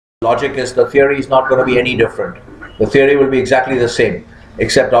logic is the theory is not going to be any different. The theory will be exactly the same,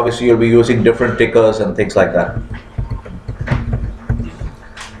 except obviously you'll be using different tickers and things like that.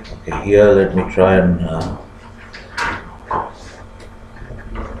 Okay, here let me try and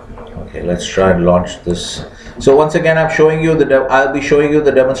okay, let's try and launch this. So once again, I'm showing you I'll be showing you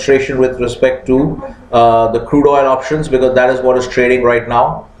the demonstration with respect to the crude oil options, because that is what is trading right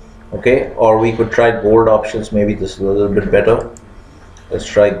now. Okay, or we could try gold options. Maybe this is a little bit better. Let's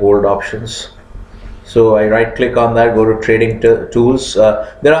try gold options. So I right click on that, go to trading tools.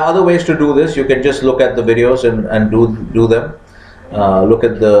 There are other ways to do this. You can just look at the videos and do them. Look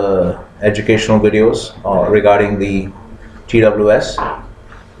at the educational videos regarding the TWS.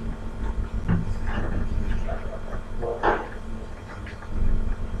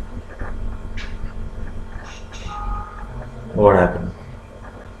 What happened?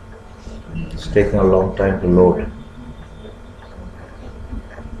 It's taking a long time to load.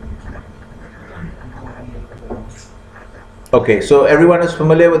 Okay, so everyone is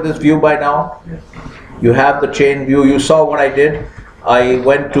familiar with this view by now. You have the chain view. You saw what I did. I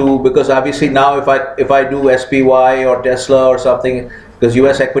went to, because obviously now if I do SPY or Tesla or something, because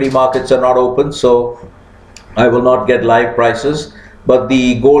US equity markets are not open, so I will not get live prices. But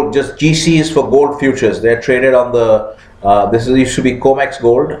the gold, just GCs for gold futures, they're traded on the this used to be COMEX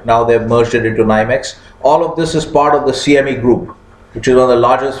Gold. Now they've merged it into NYMEX. All of this is part of the CME group, which is one of the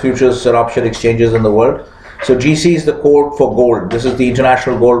largest futures and option exchanges in the world. So GC is the code for gold. This is the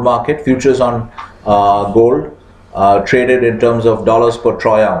international gold market, futures on gold, traded in terms of dollars per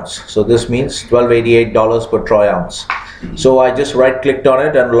troy ounce. So this means $1288 per troy ounce. So I just right clicked on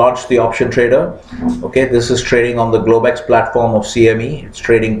it and launched the option trader. Okay, this is trading on the Globex platform of CME. It's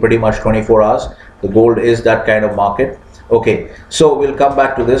trading pretty much 24 hours. The gold is that kind of market. Okay, so we'll come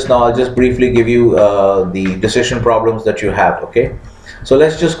back to this. Now I'll just briefly give you the decision problems that you have. Okay. So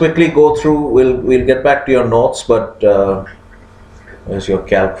let's just quickly go through. We'll get back to your notes, but where's your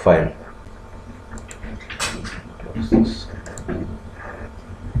calc file? What is this?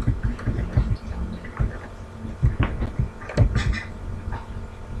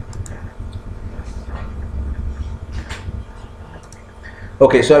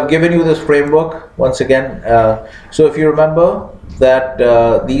 Okay, so I've given you this framework once again. So if you remember that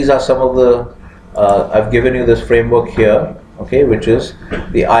these are some of the I've given you this framework here. Okay, which is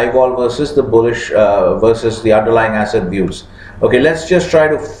the eyewall versus the bullish versus the underlying asset views. Okay, let's just try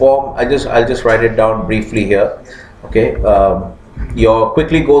to form. I'll just write it down briefly here. Okay, you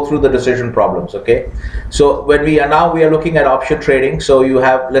quickly go through the decision problems. Okay, so when we are looking at option trading. So you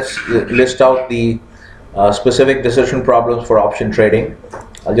have, let's list out the specific decision problems for option trading.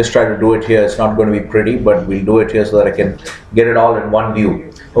 I'll just try to do it here. It's not going to be pretty, but we'll do it here so that I can get it all in one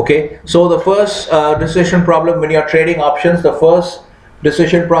view. Okay, so the first decision problem when you're trading options, the first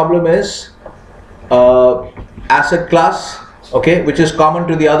decision problem is asset class, okay, which is common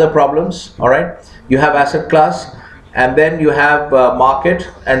to the other problems. All right, you have asset class, and then you have market,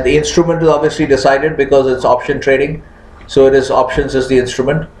 and the instrument is obviously decided because it's option trading. So it is options is the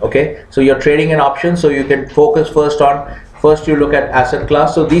instrument. Okay, so you're trading in options, so you can focus first you look at asset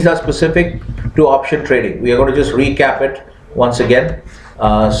class. So these are specific to option trading. We are going to just recap it once again.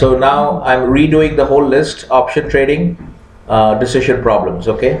 So now I'm redoing the whole list, option trading, decision problems.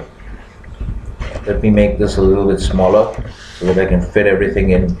 Okay, let me make this a little bit smaller so that I can fit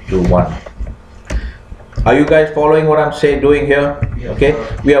everything into one. Are you guys following what I'm doing here? Okay,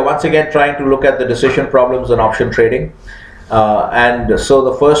 we are once again trying to look at the decision problems in option trading. And so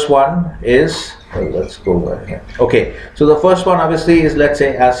the first one is, well, let's go over here. Okay, so the first one obviously is, let's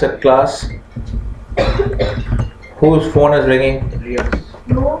say, asset class. Whose phone is ringing?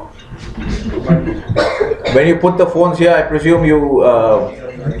 No. When you put the phones here, I presume you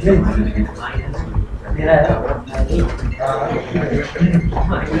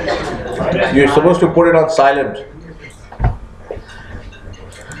you're supposed to put it on silent.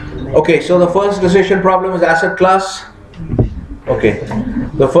 Okay, so the first decision problem is asset class. Okay,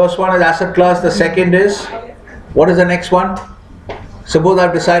 the first one is asset class. The second is, what is the next one? Suppose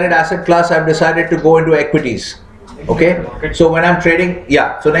I've decided asset class, I've decided to go into equities. Okay, so when I'm trading,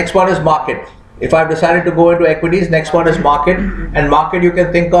 yeah, so next one is market. If I've decided to go into equities, next one is market. And market you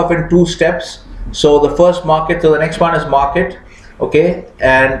can think of in two steps. So the first market, so the next one is market. Okay,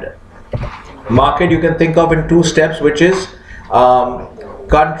 and market you can think of in two steps, which is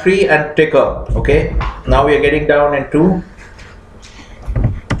country and ticker. Okay, now we are getting down into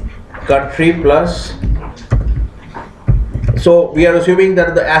country plus. So we are assuming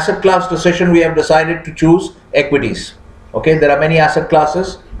that the asset class decision we have decided to choose equities. Okay, there are many asset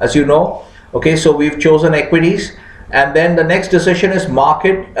classes, as you know. Okay, so we've chosen equities. And then the next decision is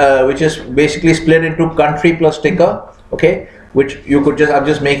market, which is basically split into country plus ticker, okay, which you could just, I'm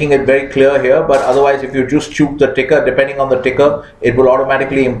just making it very clear here, but otherwise if you just choose the ticker, depending on the ticker, it will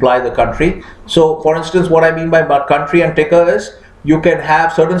automatically imply the country. So for instance, what I mean by country and ticker is, you can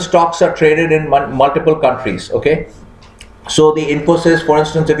have certain stocks are traded in multiple countries, okay. So the Infosys, for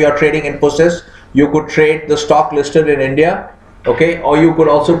instance, if you are trading Infosys, you could trade the stock listed in India, okay, or you could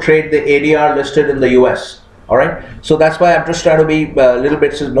also trade the ADR listed in the US. All right, so that's why I'm just trying to be a little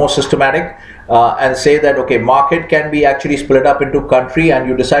bit more systematic and say that, okay, market can be actually split up into country, and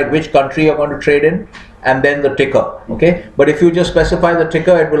you decide which country you're going to trade in, and then the ticker, okay. But if you just specify the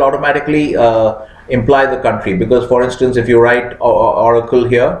ticker, it will automatically imply the country, because for instance, if you write Oracle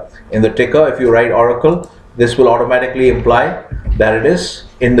here in the ticker, if you write Oracle, this will automatically imply that it is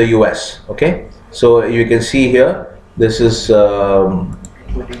in the US, okay. So you can see here, this is,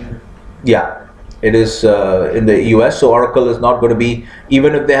 yeah. It is in the US, so Oracle is not going to be,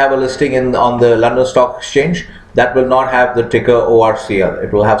 even if they have a listing on the London Stock Exchange, that will not have the ticker ORCL.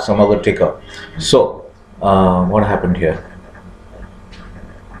 It will have some other ticker. So what happened here?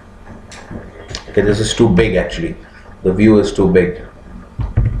 Okay, this is too big actually. The view is too big.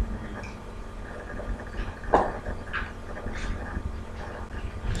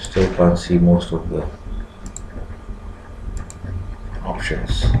 Still can't see most of the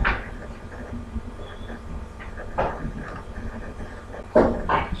options.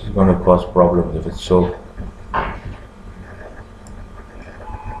 Going to cause problems if it's so.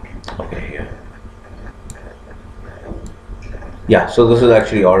 Okay, here. Yeah, so this is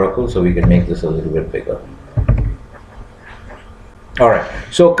actually Oracle, so we can make this a little bit bigger. All right,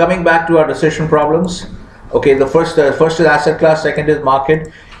 so coming back to our decision problems. Okay, the first is asset class, second is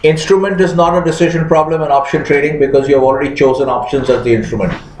market. Instrument is not a decision problem in option trading because you have already chosen options as the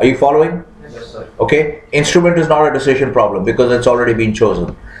instrument. Are you following? Yes, sir. Okay, instrument is not a decision problem because it's already been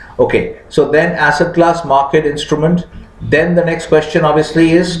chosen. Okay, so then asset class, market, instrument. Then the next question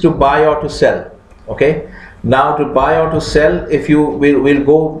obviously is to buy or to sell. Okay, now to buy or to sell, if you we'll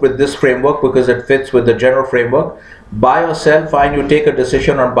go with this framework because it fits with the general framework. Buy or sell, fine, you take a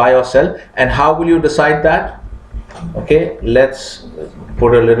decision on buy or sell. And how will you decide that? Okay, let's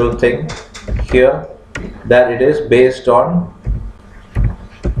put a little thing here that it is based on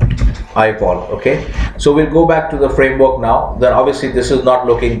eyeball. Okay, so we'll go back to the framework now. Then obviously this is not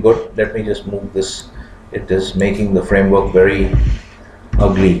looking good. Let me just move this. It is making the framework very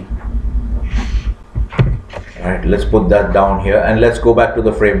ugly. All right, let's put that down here and let's go back to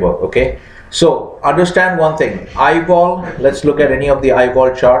the framework. Okay, so understand one thing, eyeball. Let's look at any of the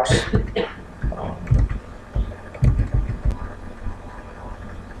eyeball charts.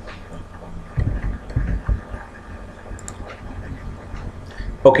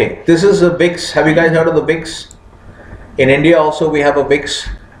 Okay, this is a VIX. Have you guys heard of the VIX? In India also we have a VIX.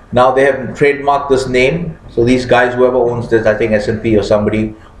 Now they have trademarked this name. So these guys, whoever owns this, I think S&P or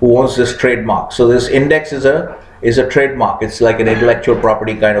somebody who owns this trademark. So this index is a trademark. It's like an intellectual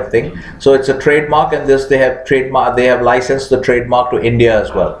property kind of thing. So it's a trademark, and this they have trademark. They have licensed the trademark to India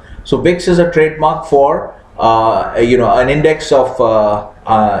as well. So VIX is a trademark for an index of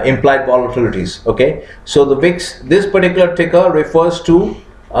implied volatilities. Okay. So the VIX, this particular ticker refers to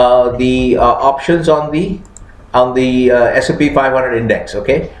the options on the S&P 500 index.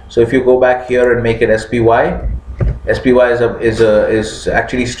 Okay, so if you go back here and make it SPY is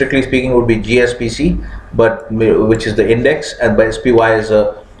actually, strictly speaking, would be GSPC, but which is the index, and by SPY is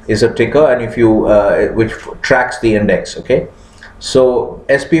a ticker, and if you which tracks the index. Okay, so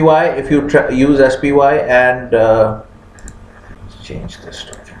SPY, if you use SPY and let's change this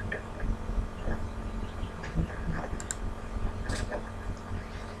to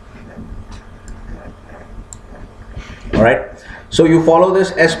all right, so you follow this.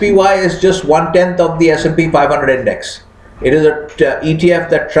 SPY is just 1/10 of the S&P 500 index. It is a ETF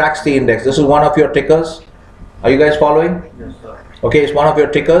that tracks the index. This is one of your tickers. Are you guys following? Yes, sir. Okay, it's one of your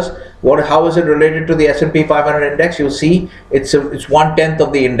tickers. How is it related to the S&P 500 index? You'll see it's 1/10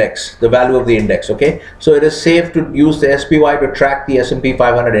 of the index, the value of the index. Okay, so it is safe to use the SPY to track the S&P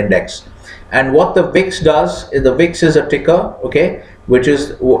 500 index. And what the VIX does is, the VIX is a ticker. Okay, which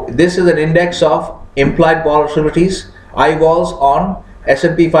is, this is an index of implied volatilities, eyeballs on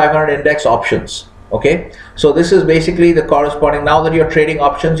S&P 500 index options. Okay, so this is basically the corresponding. Now that you're trading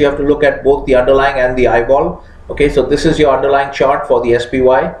options, you have to look at both the underlying and the eyeball. Okay, so this is your underlying chart for the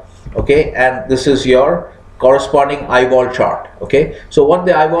SPY. Okay, and this is your corresponding eyeball chart. Okay, so what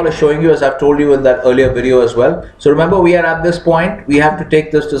the eyeball is showing you, as I've told you in that earlier video as well. So remember, we are at this point, we have to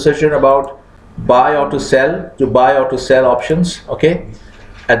take this decision about buy or to sell, options. Okay,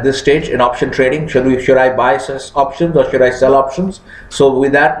 at this stage in option trading. Should I buy options or should I sell options? So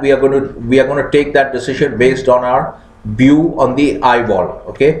with that, we are going to take that decision based on our view on the I vol.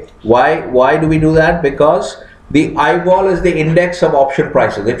 Okay, why do we do that? Because the I vol is the index of option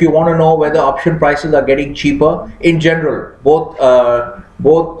prices. If you want to know whether option prices are getting cheaper in general,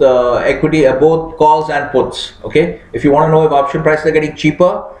 both equity, both calls and puts. Okay, if you want to know if option prices are getting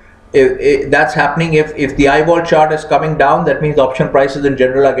cheaper, if that's happening, if the I vol chart is coming down, that means option prices in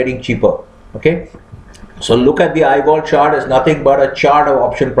general are getting cheaper. Okay, so look at the I vol chart as nothing but a chart of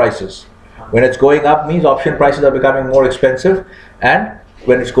option prices. When it's going up means option prices are becoming more expensive, and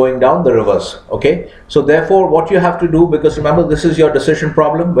when it's going down, the reverse. Okay, so therefore what you have to do, because remember this is your decision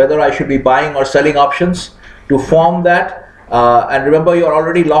problem, whether I should be buying or selling options, to form that. And remember, you're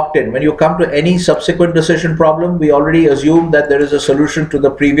already locked in. When you come to any subsequent decision problem, we already assume that there is a solution to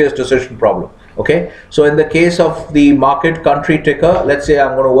the previous decision problem. Okay, so in the case of the market country ticker, let's say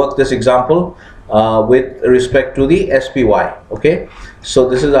I'm going to work this example with respect to the SPY. Okay, so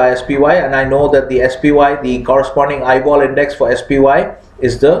this is our SPY, and I know that the SPY, the corresponding I vol index for SPY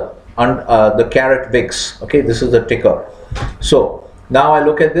is the carat VIX. Okay, this is the ticker. So now I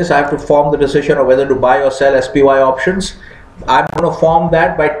look at this, I have to form the decision of whether to buy or sell SPY options. I'm going to form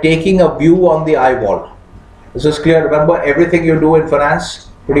that by taking a view on the I vol. This is clear. Remember, everything you do in finance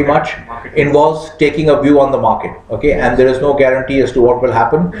pretty much involves taking a view on the market. Okay, and there is no guarantee as to what will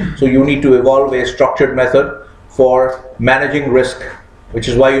happen. So you need to evolve a structured method for managing risk, which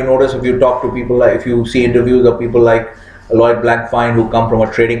is why you notice if you talk to people, like if you see interviews of people like Lloyd Blankfein, who come from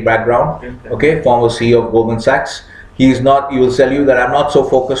a trading background, okay, former CEO of Goldman Sachs, he will tell you that I'm not so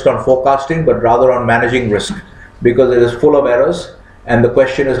focused on forecasting, but rather on managing risk, because it is full of errors, and the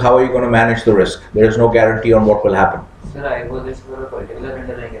question is, how are you going to manage the risk? There is no guarantee on what will happen. Sir, I was this for a particular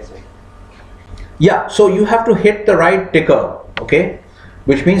underlying asset. Yeah, so you have to hit the right ticker, okay?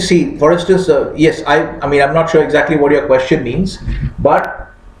 Which means, see, for instance, yes, I mean, I'm not sure exactly what your question means,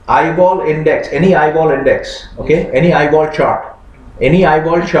 but I vol index, any I vol index, okay, any I vol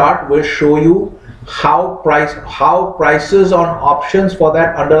chart will show you how prices on options for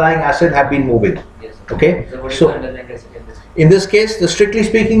that underlying asset have been moving. Yes. Okay, So in this case, strictly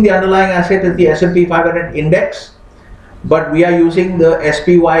speaking, the underlying asset is the S&P 500 index, but we are using the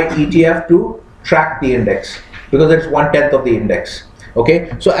SPY ETF to track the index because it's 1/10 of the index.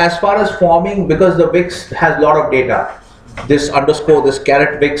 Okay, so as far as forming, because the VIX has a lot of data, this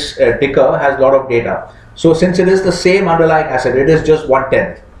carat VIX ticker has a lot of data. So since it is the same underlying asset, it is just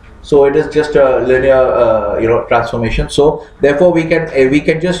 1/10. So it is just a linear transformation. So therefore we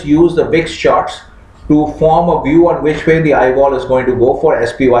can just use the VIX charts to form a view on which way the I vol is going to go for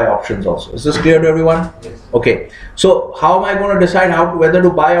SPY options also. Is this clear to everyone? Yes. Okay. So how am I going to decide whether to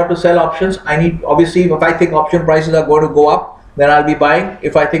buy or to sell options? Obviously, if I think option prices are going to go up, then I'll be buying.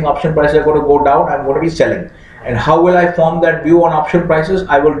 If I think option prices are going to go down, I'm going to be selling. And how will I form that view on option prices?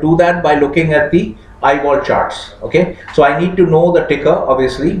 I will do that by looking at the I vol charts. Okay, so I need to know the ticker.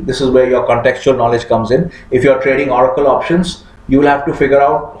 Obviously, this is where your contextual knowledge comes in. If you're trading Oracle options, you will have to figure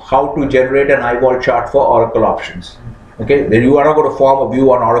out how to generate an I vol chart for Oracle options. Okay, then you are not going to form a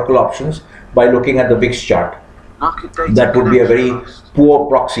view on Oracle options by looking at the VIX chart. That would be a very poor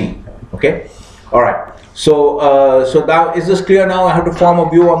proxy. Okay, all right. So now, is this clear now? I have to form a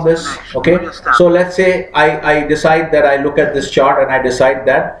view on this. Okay, so let's say I decide that I look at this chart and I decide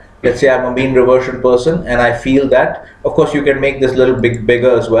that, let's say I'm a mean reversion person, and I feel that, of course, you can make this little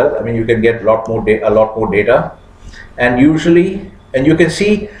bigger as well. I mean, you can get a lot more data, and usually, and you can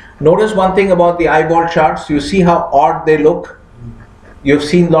see, notice one thing about the I vol charts. You see how odd they look. You've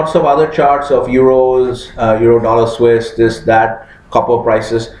seen lots of other charts of euros, euro dollar Swiss, this, that, copper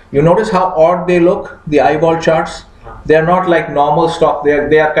prices. You notice how odd they look, the I vol charts. They are not like normal stock.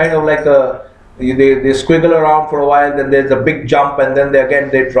 They are kind of like they squiggle around for a while, then there's a big jump, and then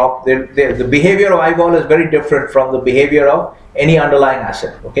they drop. The behavior of I vol is very different from the behavior of any underlying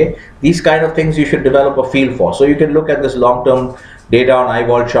asset. Okay, these kind of things you should develop a feel for. So you can look at this long-term data on I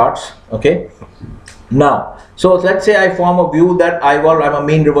vol charts. Okay, now, so let's say I form a view that I vol, I'm a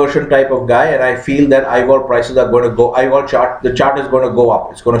mean reversion type of guy, and I feel that I vol prices are going to go, I vol chart, the chart is going to go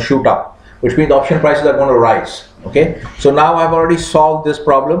up, it's going to shoot up, which means option prices are going to rise. Okay, so now I've already solved this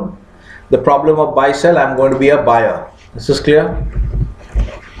problem, the problem of buy sell. I'm going to be a buyer. This is clear?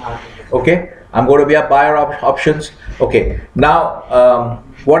 Okay, I'm going to be a buyer of options. Okay, now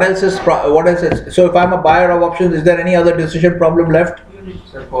what else is so if I'm a buyer of options, is there any other decision problem left?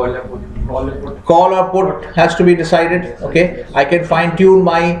 Sir, call or put has to be decided. Okay, I can fine tune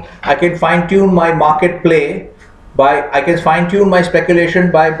my market play I can fine tune my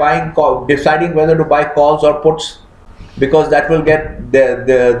speculation by deciding whether to buy calls or puts. because that will get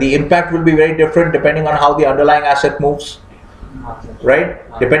the impact will be very different depending on how the underlying asset moves, right?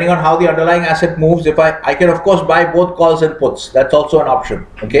 Depending on how the underlying asset moves, if I can of course buy both calls and puts, that's also an option,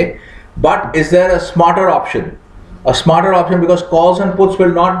 okay? But is there a smarter option? A smarter option, because calls and puts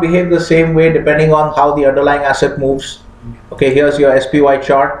will not behave the same way depending on how the underlying asset moves. Okay, here's your SPY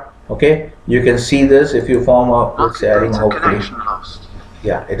chart. Okay, you can see this if you form a, let's say, I think hopefully,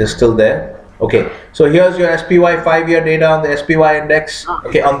 yeah, it is still there. Okay, so here's your SPY 5-year data on the SPY index,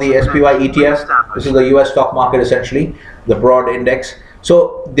 okay, on the SPY ETF. This is the US stock market essentially, the broad index.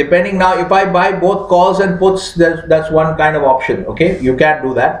 So depending now, if I buy both calls and puts, that's one kind of option, okay? You can't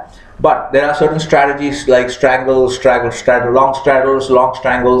do that. But there are certain strategies like strangles, long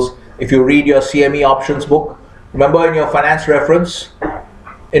strangles. If you read your CME options book, remember in your finance reference,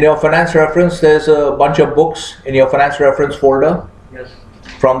 there's a bunch of books in your finance reference folder. Yes.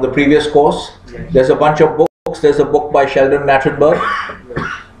 From the previous course. Yes. There's a bunch of books. There's a book by Sheldon Nattenberg,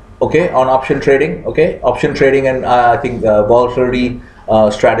 okay, on option trading, okay, option trading and I think volatility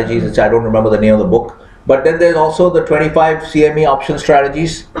strategies, which I don't remember the name of the book. But then there's also the 25 CME option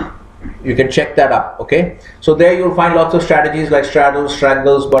strategies. You can check that up, okay? So there you'll find lots of strategies like straddles,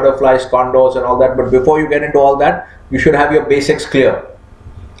 strangles, butterflies, condors and all that. But before you get into all that, you should have your basics clear.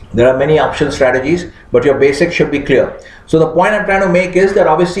 There are many option strategies, but your basics should be clear. So the point I'm trying to make is that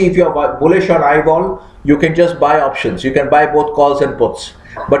obviously if you're bullish on eyeball, you can just buy options. You can buy both calls and puts.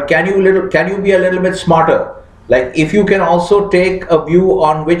 But can you be a little bit smarter? Like if you can also take a view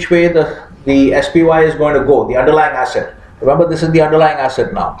on which way the SPY is going to go, the underlying asset. Remember, this is the underlying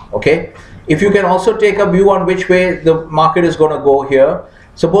asset now, okay? If you can also take a view on which way the market is going to go here,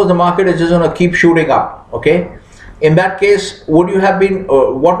 suppose the market is just going to keep shooting up, okay? In that case, would you have been,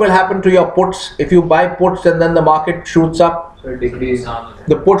 what will happen to your puts if you buy puts and then the market shoots up? So decrease.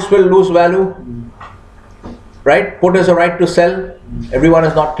 The puts will lose value, right? Put is a right to sell. Everyone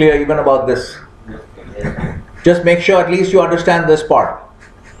is not clear even about this. Just make sure at least you understand this part.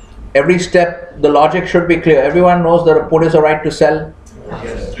 Every step, the logic should be clear. Everyone knows that a put is a right to sell.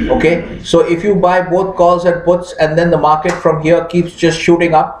 Okay, so if you buy both calls and puts and then the market from here keeps just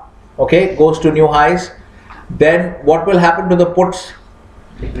shooting up, okay, goes to new highs, then what will happen to the puts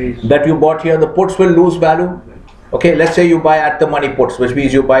that you bought here? The puts will lose value. Okay, let's say you buy at the money puts, which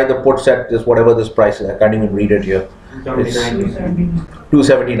means you buy the puts at this, whatever this price is. I can't even read it here. It's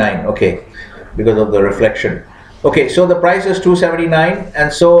 279, okay, because of the reflection. Okay, so the price is 279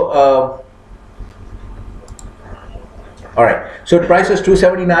 and so all right, so the price is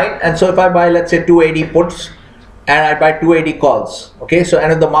 279 and so if I buy, let's say 280 puts and I buy 280 calls, okay, so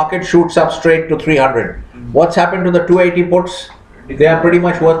and if the market shoots up straight to 300, what's happened to the 280 puts? They are pretty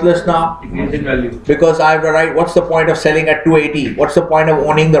much worthless now because I have the right. What's the point of selling at 280? What's the point of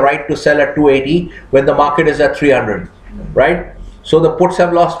owning the right to sell at 280 when the market is at 300, right? So the puts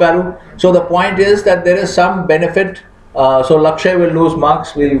have lost value. So the point is that there is some benefit. So Lakshay will lose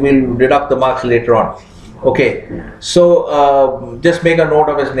marks. We'll deduct the marks later on. Okay. So just make a note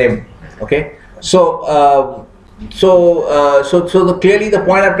of his name. Okay. So clearly the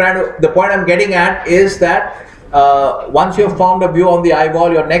point I'm getting at is that once you've formed a view on the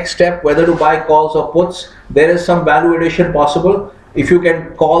eyeball, your next step, whether to buy calls or puts, there is some value addition possible. If you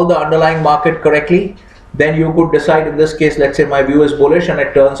can call the underlying market correctly, then you could decide, in this case, let's say my view is bullish and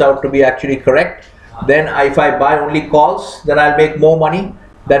it turns out to be actually correct. Then if I buy only calls, then I'll make more money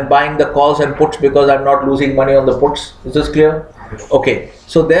than buying the calls and puts because I'm not losing money on the puts. Is this clear? Okay.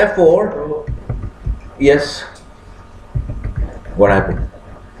 So therefore, yes. What happened?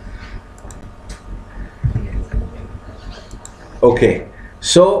 Okay.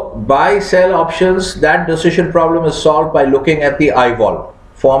 So buy sell options, that decision problem is solved by looking at the eyeball,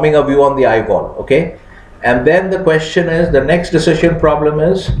 forming a view on the eyeball. Okay. And then the question is, the next decision problem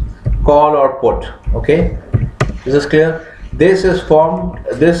is call or put. Okay, is this clear? This is formed.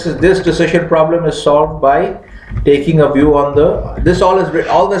 This decision problem is solved by taking a view on the.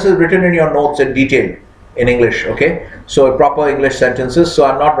 All this is written in your notes in detail in English. Okay, so proper English sentences. So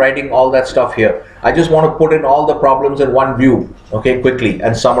I'm not writing all that stuff here. I just want to put in all the problems in one view. Okay, quickly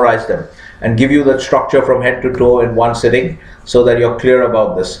and summarize them and give you the structure from head to toe in one sitting, so that you're clear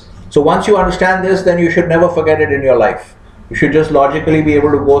about this. So once you understand this, then you should never forget it in your life. You should just logically be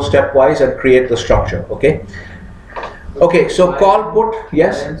able to go stepwise and create the structure. Okay. Okay. So call put.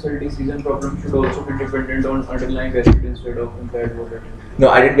 Yes. Buy and sell decision problem should also be dependent on underlying asset instead of implied volatility. No,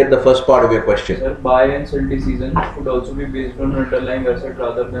 I didn't get the first part of your question. Sir, buy and sell decision should also be based on underlying asset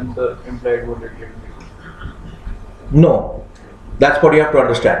rather than the implied volatility. No, that's what you have to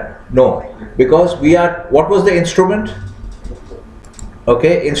understand. No, because we are. What was the instrument?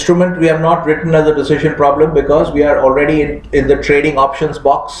 Okay, instrument we have not written as a decision problem because we are already in the trading options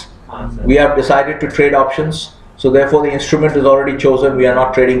box. We have decided to trade options. So therefore the instrument is already chosen. We are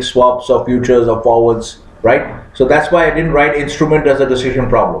not trading swaps or futures or forwards, right? So that's why I didn't write instrument as a decision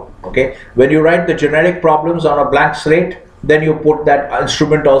problem. Okay, when you write the generic problems on a blank slate, then you put that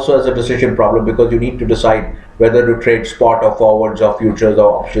instrument also as a decision problem because you need to decide whether to trade spot or forwards or futures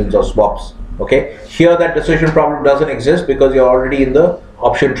or options or swaps. Okay, here that decision problem doesn't exist because you're already in the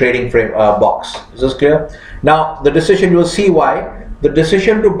option trading frame box. Is this clear? Now the decision, you'll see why. The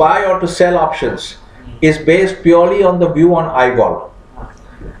decision to buy or to sell options is based purely on the view on IVOL.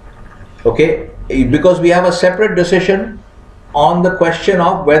 Okay, because we have a separate decision on the question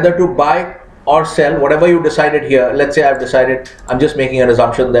of whether to buy or sell, whatever you decided here. Let's say I've decided, I'm just making an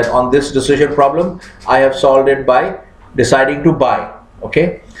assumption that on this decision problem, I have solved it by deciding to buy.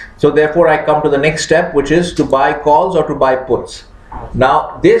 Okay, so therefore I come to the next step, which is to buy calls or to buy puts.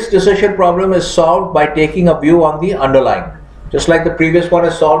 Now this decision problem is solved by taking a view on the underlying. Just like the previous one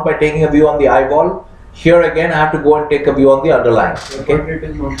is solved by taking a view on the IVOL, here again I have to go and take a view on the underlying. Okay? But it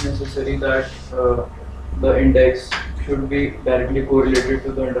is not necessary that the index should be directly correlated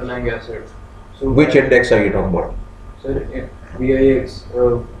to the underlying asset. So Which index are you talking about? Sir, VIX,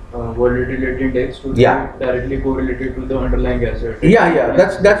 volatility index, should be directly correlated to the underlying asset. Yeah,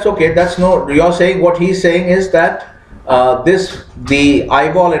 that's okay. That's no. You're saying, what he's saying is that the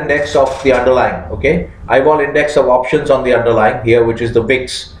IVOL index of the underlying. Okay, IVOL index of options on the underlying here, which is the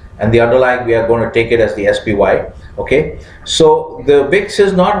VIX, and the underlying we are going to take it as the SPY. Okay, so the VIX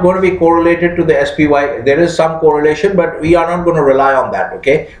is not going to be correlated to the SPY. There is some correlation, but we are not going to rely on that.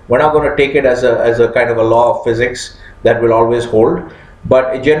 Okay, we're not going to take it as a kind of a law of physics that will always hold.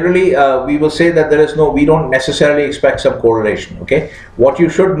 But generally, we will say that we don't necessarily expect some correlation. Okay, what you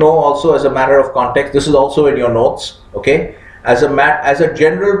should know also as a matter of context, this is also in your notes. Okay, as a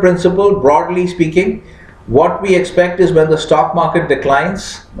general principle, broadly speaking, what we expect is when the stock market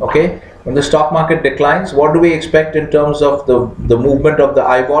declines. Okay, when the stock market declines, what do we expect in terms of the movement of the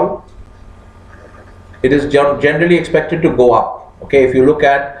IVOL? It is generally expected to go up. Okay, if we look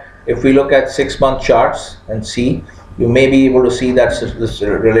at 6-month charts and see, you may be able to see that this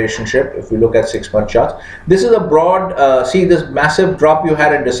relationship. If we look at 6-month charts, this is a broad. See this massive drop you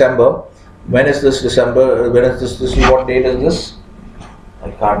had in December. When is this December? When is this? This is what date is this?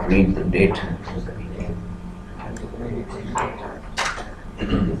 I can't read the date.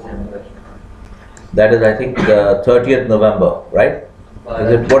 That is, I think, 30th November, right?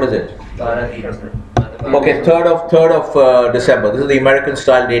 Is it? What is it? Okay, 3rd of December. This is the American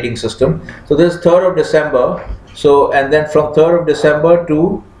style dating system. So this is 3rd of December. So, and then from 3rd of December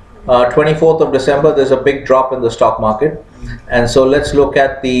to 24th of December, there's a big drop in the stock market. And so let's look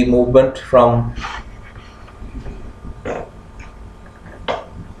at the movement from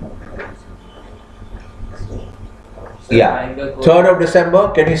yeah, 3rd of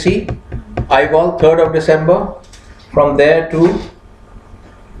December. Can you see? IVOL, 3rd of December. From there to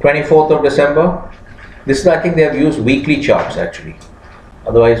 24th of December. This is, I think they have used weekly charts actually.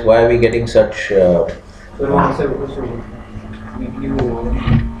 Otherwise, why are we getting such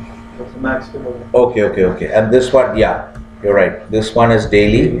Okay. And this one, yeah, you're right. This one is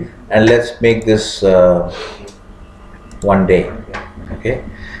daily, and let's make this 1 day. Okay,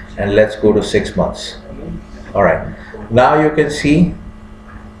 and let's go to 6 months. All right. Now you can see,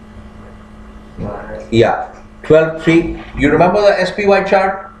 yeah, 12/3. You remember the SPY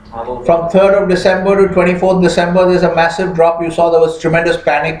chart? From 3rd of December to 24th December, there's a massive drop. You saw there was tremendous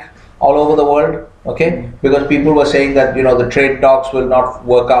panic all over the world. Okay, because people were saying that the trade talks will not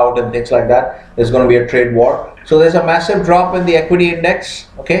work out and things like that. There's going to be a trade war. So there's a massive drop in the equity index.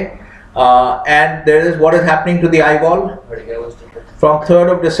 Okay, and there is what is happening to the IVOL from 3rd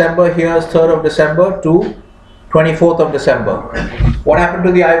of December. Here's 3rd of December to 24th of December. What happened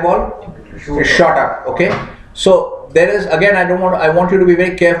to the IVOL? It shot up. Okay, so there is, again, I want you to be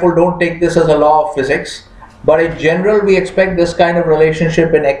very careful. Don't take this as a law of physics. But in general, we expect this kind of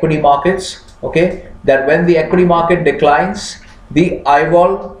relationship in equity markets, okay, that when the equity market declines, the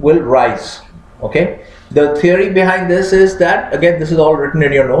IVOL will rise, okay. The theory behind this is that, again, this is all written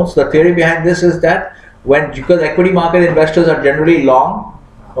in your notes, the theory behind this is that because equity market investors are generally long,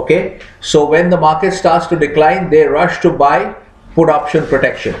 okay, so when the market starts to decline, they rush to buy put option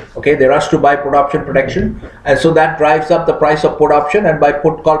protection. Okay, they rush to buy put option protection, and so that drives up the price of put option, and by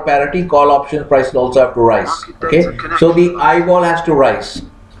put call parity, call option price will also have to rise. Okay, so the IVOL has to rise.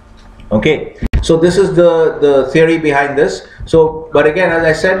 Okay, so this is the theory behind this. So, but again, as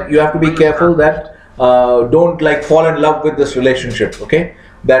I said, you have to be careful that don't like fall in love with this relationship. Okay,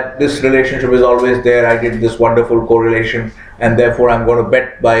 that this relationship is always there. I did this wonderful correlation, and therefore I'm going to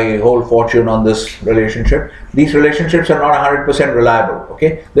bet my whole fortune on this relationship. These relationships are not 100% reliable.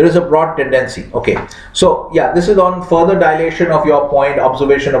 Okay, there is a broad tendency. Okay, so yeah, this is on further dilation of your point,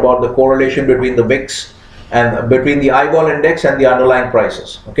 observation about the correlation between the VIX and between the eyeball index and the underlying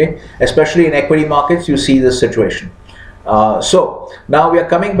prices. Okay, especially in equity markets, you see this situation. So now we are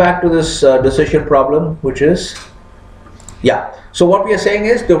coming back to this decision problem, which is, yeah. So what we are saying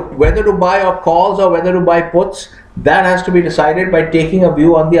is whether to buy or calls or whether to buy puts, that has to be decided by taking a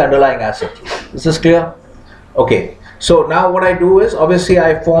view on the underlying asset. This is clear? Okay. So now what I do is, obviously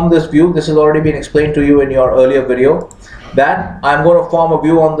I form this view. This has already been explained to you in your earlier video, that I'm going to form a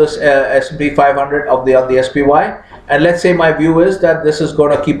view on this S&P 500 on the SPY, and let's say my view is that this is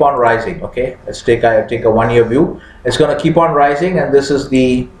going to keep on rising. Okay, let's take a 1-year view. It's going to keep on rising, and this is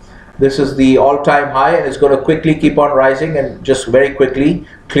the all-time high, and it's going to quickly keep on rising and just very quickly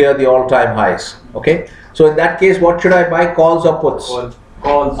clear the all-time highs. Okay, so in that case, what should I buy, calls or puts?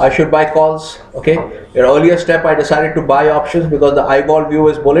 Calls. I should buy calls. Okay, in earlier step I decided to buy options because the eyeball view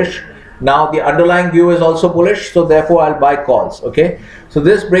is bullish. Now the underlying view is also bullish, so therefore I'll buy calls. Okay, so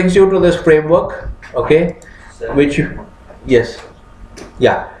this brings you to this framework. Okay, which yes,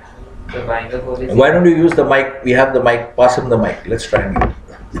 yeah. So buying a call is Why don't you use the mic? We have the mic. Pass him the mic. Let's try and do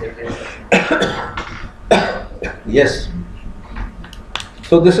it. Yes.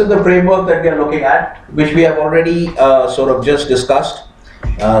 So this is the framework that we are looking at, which we have already sort of just discussed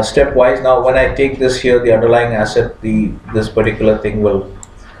stepwise. Now when I take this here, the underlying asset, this particular thing will,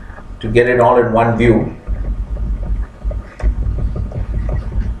 to get it all in one view.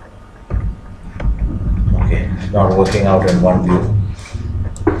 Okay, it's not working out in one view.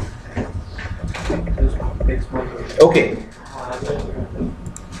 Okay.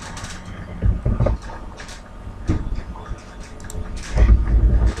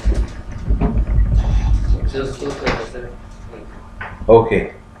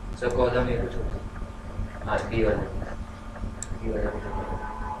 Okay. So column ये कुछ होता हाँ B वाला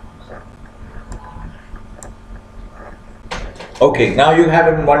Okay, now you have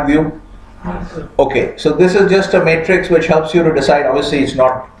it in one view. Okay, so this is just a matrix which helps you to decide. Obviously it's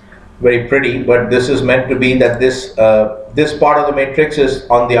not very pretty, but this is meant to be that this part of the matrix is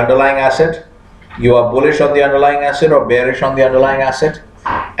on the underlying asset. You are bullish on the underlying asset or bearish on the underlying asset,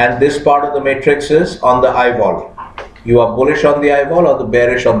 and this part of the matrix is on the eyeball. You are bullish on the eyeball or the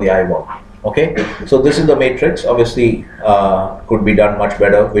bearish on the eyeball. Okay, so this is the matrix. Obviously could be done much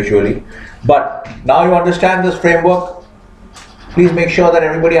better visually, but now you understand this framework. Please make sure that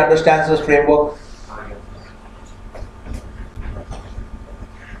everybody understands this framework.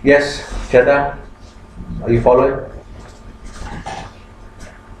 Yes, Cheta, are you following?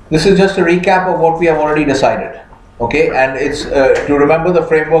 This is just a recap of what we have already decided. Okay, and it's to remember the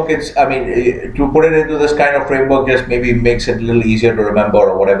framework. It's, I mean, to put it into this kind of framework just maybe makes it a little easier to remember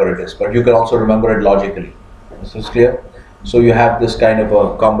or whatever it is. But you can also remember it logically. This is clear. So you have this kind of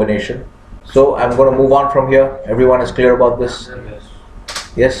a combination. So I'm going to move on from here. Everyone is clear about this?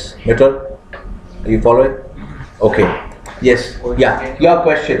 Yes, Mittal, are you following? Okay. Yes. Yeah. Your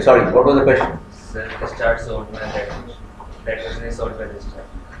question. Sorry. What was the question? Sir, the start sold by that person is sold by this start.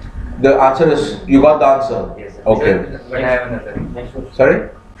 The answer is, you got the answer. Yes, sir. Okay. But I have another. Sorry.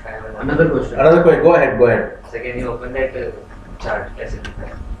 I have Another question. Another question. Go ahead. Go ahead. So can you open that chart?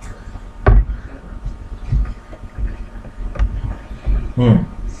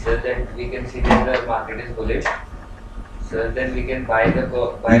 So that we can see that the market is bullish. So then we can buy the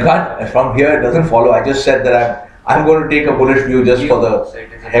You can't, from here it doesn't follow. I just said that I'm going to take a bullish view just for the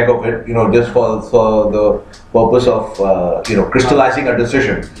heck of it, you know, just for the purpose of crystallizing a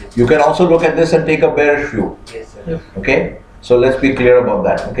decision. You can also look at this and take a bearish view. Yes, sir. Okay, so let's be clear about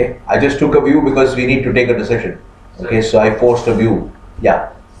that. Okay, I just took a view because we need to take a decision. Okay, so I forced a view.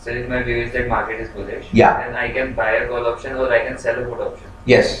 Yeah. So if my view is that market is bullish, yeah, then I can buy a call option or I can sell a put option.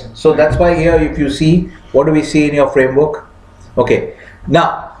 Yes. So that's why here, if you see, what do we see in your framework? Okay.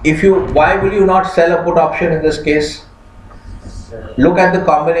 Now, why will you not sell a put option in this case? Look at the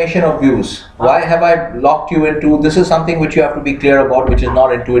combination of views. Why have I locked you into, this is something which you have to be clear about, which is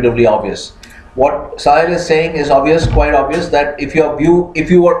not intuitively obvious. What Sahil is saying is obvious, quite obvious, that if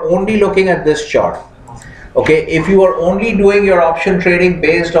you were only looking at this chart, okay, if you are only doing your option trading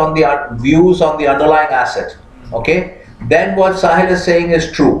based on the views on the underlying asset, okay, then what Sahil is saying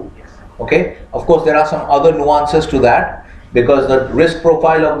is true. Okay, of course there are some other nuances to that because the risk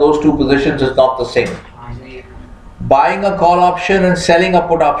profile of those two positions is not the same. Buying a call option and selling a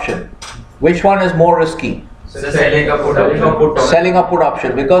put option, which one is more risky? selling a put option. Selling a put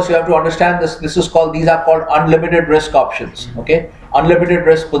option, because you have to understand this. These are called unlimited risk options. Okay, unlimited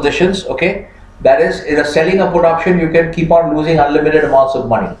risk positions. Okay, that is, in a selling a put option, you can keep on losing unlimited amounts of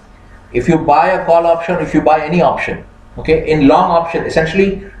money. If you buy a call option, if you buy any option, okay, in long option,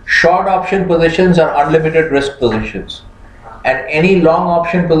 essentially short option positions are unlimited risk positions, and any long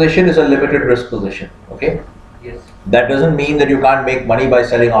option position is a limited risk position. Okay, Yes. that doesn't mean that you can't make money by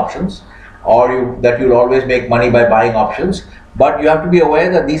selling options, or that you'll always make money by buying options, but you have to be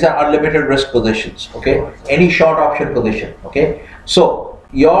aware that these are unlimited risk positions. Okay, any short option position. Okay, so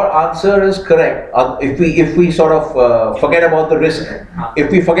your answer is correct. If we sort of forget about the risk,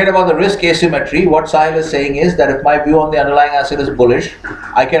 if we forget about the risk asymmetry, what Sahil is saying is that if my view on the underlying asset is bullish,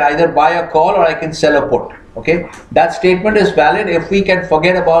 I can either buy a call or I can sell a put. Okay, that statement is valid if we can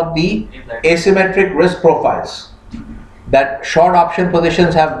forget about the asymmetric risk profiles. That short option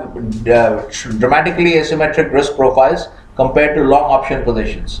positions have dramatically asymmetric risk profiles compared to long option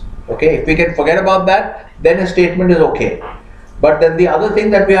positions. Okay, if we can forget about that, then a statement is okay. But then the other thing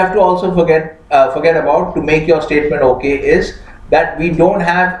that we have to also forget about to make your statement okay is that we don't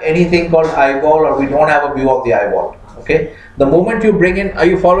have anything called eyeball, or we don't have a view of the eyeball. Okay, the moment you bring in, are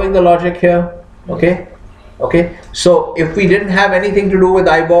you following the logic here? Okay. Okay, so if we didn't have anything to do with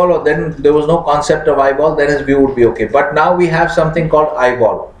eyeball, or then there was no concept of eyeball, then his view would be okay. But now we have something called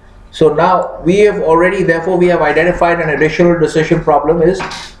eyeball. So now we have already, therefore we have identified an additional decision problem, is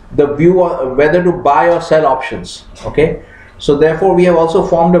the view on whether to buy or sell options. Okay, so therefore we have also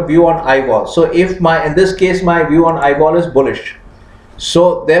formed a view on eyeball. So if in this case my view on eyeball is bullish,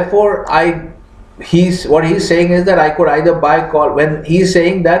 so therefore what he's saying is that I could either buy call. When he's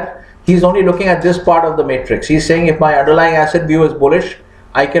saying that, he's only looking at this part of the matrix. He's saying if my underlying asset view is bullish,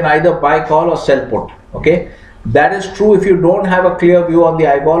 I can either buy call or sell put. Okay, that is true if you don't have a clear view on the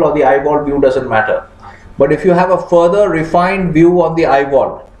eyeball, or the eyeball view doesn't matter. But if you have a further refined view on the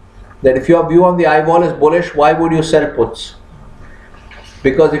eyeball, that if your view on the eyeball is bullish, why would you sell puts?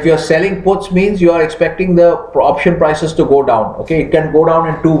 Because if you're selling puts, means you are expecting the option prices to go down. Okay, it can go down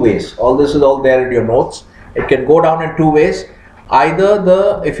in two ways. All this is all there in your notes. It can go down in two ways.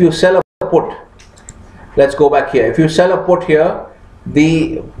 Either if you sell a put, let's go back here. If you sell a put here,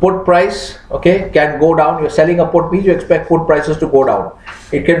 the put price, okay, can go down. You're selling a put means you expect put prices to go down.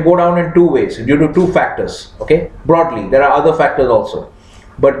 It can go down in two ways due to two factors. Okay, broadly, there are other factors also,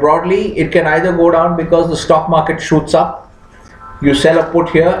 but broadly it can either go down because the stock market shoots up. You sell a put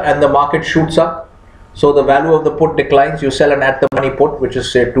here and the market shoots up, so the value of the put declines. You sell an at the money put, which is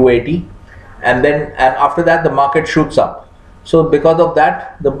say 280, and then after that the market shoots up. So because of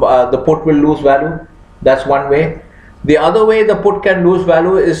that, the put will lose value. That's one way. The other way the put can lose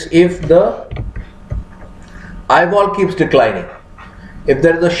value is if the eyeball keeps declining. If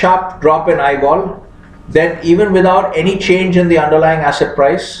there is a sharp drop in eyeball, then even without any change in the underlying asset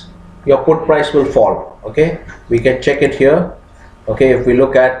price, your put price will fall. Okay, we can check it here. Okay, if we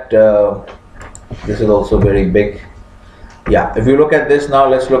look at this is also very big. Yeah, if you look at this now,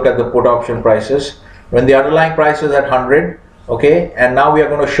 let's look at the put option prices. When the underlying price is at 100, okay, and now we are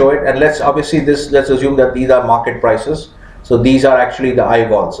going to show it, and let's assume that these are market prices. So these are actually the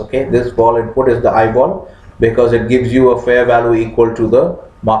eyeballs. Okay, this ball input is the eyeball because it gives you a fair value equal to the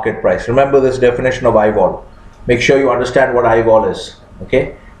market price. Remember this definition of eyeball. Make sure you understand what eyeball is.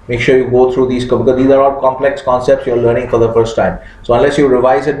 Okay, make sure you go through these, because these are all complex concepts you're learning for the first time. So unless you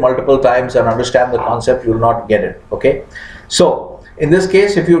revise it multiple times and understand the concept, you will not get it. Okay, so in this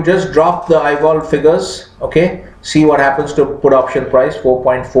case, if you just drop the eyeball figures, okay, see what happens to put option price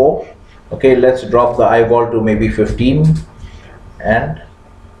 4.4. Okay, let's drop the eyeball to maybe 15 and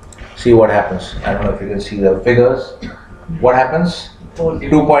see what happens. I don't know if you can see the figures. What happens?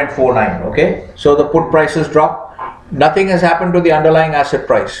 2.49. Okay, so the put prices drop. Nothing has happened to the underlying asset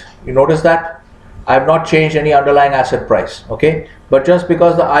price. You notice that? I have not changed any underlying asset price. Okay, but just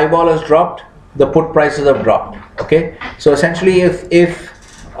because the eyeball has dropped, the put prices have dropped. Okay, so essentially if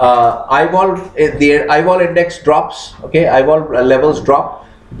the eyeball index drops, okay, eyeball levels drop,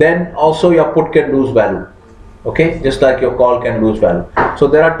 then also your put can lose value. Okay, just like your call can lose value. So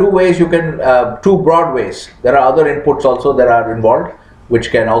there are two ways you can, two broad ways. There are other inputs also that are involved,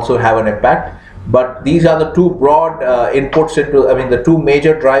 which can also have an impact. But these are the two broad inputs into, the two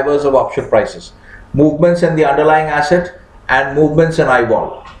major drivers of option prices: movements in the underlying asset and movements in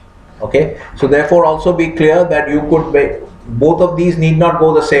eyeball. Okay, so therefore also be clear that you could make, both of these need not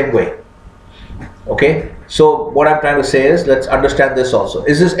go the same way. Okay, so what I'm trying to say is, let's understand this also.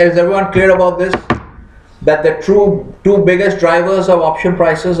 Is everyone clear about this? That the two biggest drivers of option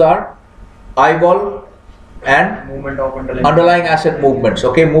prices are eyeball and movement of underlying asset movements.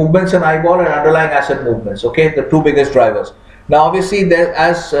 Okay, movements in eyeball and underlying asset movements. Okay, the two biggest drivers. Now, obviously, there,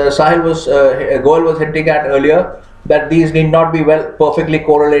 as Goel was hinting at earlier, that these need not be perfectly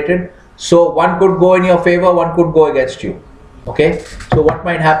correlated. So one could go in your favor, one could go against you. Okay, so what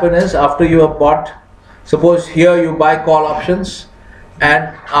might happen is after you have bought, suppose here you buy call options,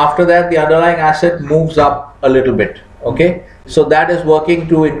 and after that the underlying asset moves up a little bit. Okay, so that is working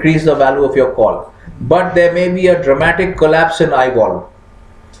to increase the value of your call. But there may be a dramatic collapse in eyeball.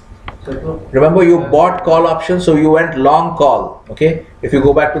 Remember, you bought call options, so you went long call. Okay, if you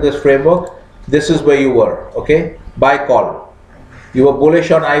go back to this framework, this is where you were. Okay, buy call. You were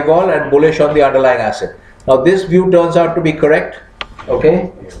bullish on eyeball and bullish on the underlying asset. Now this view turns out to be correct.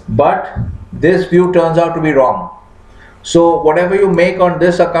 Okay, but this view turns out to be wrong. So whatever you make on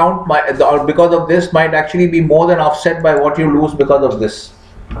this account or because of this might actually be more than offset by what you lose because of this.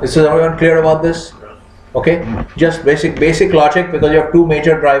 Is everyone clear about this? Okay, just basic logic, because you have two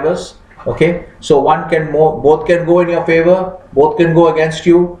major drivers. Okay, so both can go in your favor, both can go against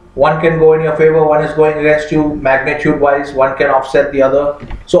you. One can go in your favor, one is going against you magnitude wise, one can offset the other.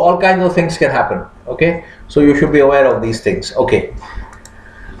 So all kinds of things can happen. Okay, so you should be aware of these things. Okay,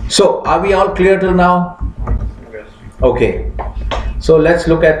 so are we all clear till now? Okay, so let's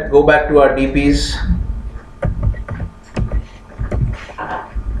go back to our DPs.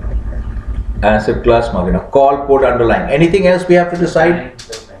 Asset class market. Now, call, put, underlying. Anything else we have to decide?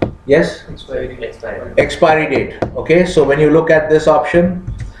 Yes? Expiry date. Okay, so when you look at this option,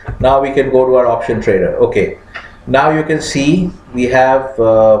 now we can go to our option trader. Okay, now you can see we have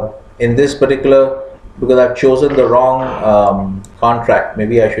in this particular, because I've chosen the wrong contract,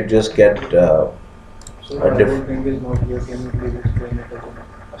 maybe I should just get So a different is not here. Can you please explain it again?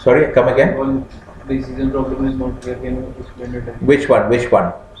 Sorry, come again? Decision problem is not here. Can you explain it again? Which one?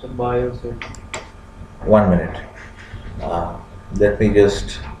 So buy or sell. 1 minute. Let me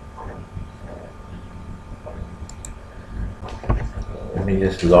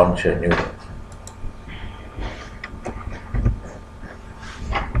just launch a new.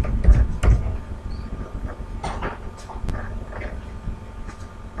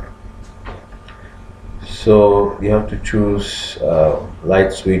 So you have to choose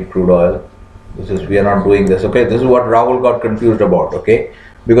light sweet crude oil. We are not doing this. Okay, this is what Rahul got confused about. Okay,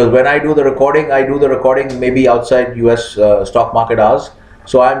 because when I do the recording maybe outside US stock market hours.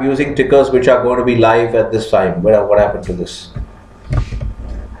 So I'm using tickers which are going to be live at this time. What happened to this?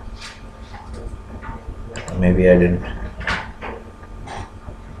 Maybe I didn't.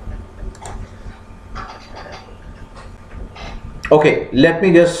 Okay, let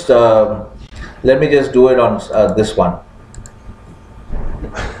me just do it on this one.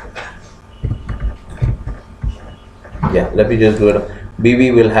 Yeah, let me just do it.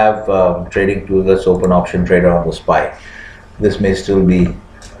 BB will have trading tools. Let's open option trader on the SPY. This may still be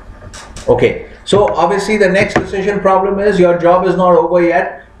okay. So obviously the next decision problem is your job is not over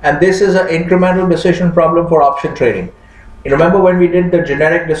yet, and this is an incremental decision problem for option trading. You remember when we did the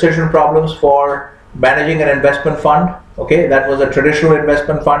generic decision problems for managing an investment fund? Okay, that was a traditional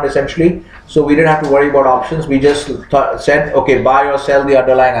investment fund essentially. So we didn't have to worry about options. We just said, okay, buy or sell the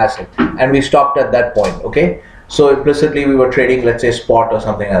underlying asset, and we stopped at that point. Okay, so implicitly we were trading, let's say, spot or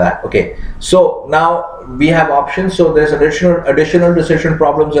something like that. Okay, so now we have options. So there's additional decision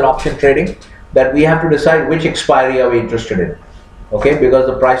problems in option trading that we have to decide which expiry are we interested in. Okay, because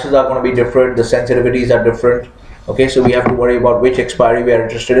the prices are going to be different, the sensitivities are different. Okay, so we have to worry about which expiry we are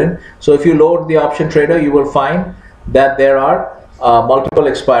interested in. So if you load the option trader, you will find that there are multiple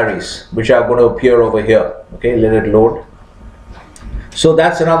expiries which are going to appear over here. Okay, let it load. So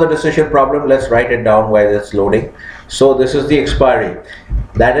that's another decision problem. Let's write it down while it's loading. So this is the expiry.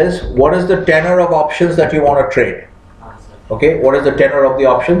 That is, what is the tenor of options that you want to trade? Okay, what is the tenor of the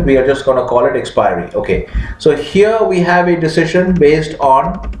option? We are just going to call it expiry. Okay, so here we have a decision based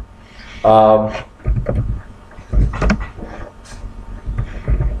on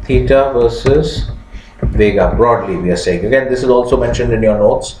theta versus vega, broadly we are saying. Again, this is also mentioned in your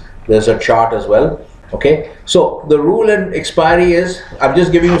notes. There's a chart as well. Okay, so the rule in expiry is, I'm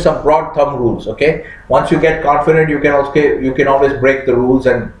just giving you some broad thumb rules. Okay, once you get confident, you can always break the rules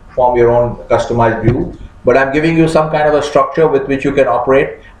and form your own customized view. But I'm giving you some kind of a structure with which you can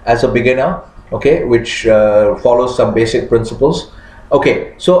operate as a beginner. Okay, which follows some basic principles.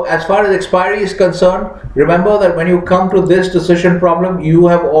 Okay, so as far as expiry is concerned, remember that when you come to this decision problem, you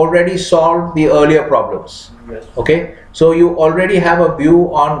have already solved the earlier problems. Yes. Okay, so you already have a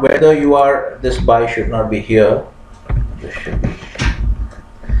view on whether you are, this buy should not be here, this should be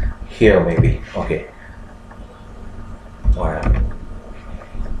here maybe. Okay, what happened?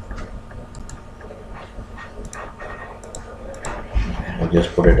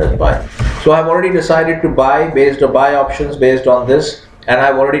 just put it as buy. So I've already decided to buy based on buy options based on this, and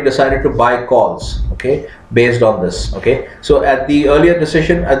I've already decided to buy calls, okay, based on this, okay. So at the earlier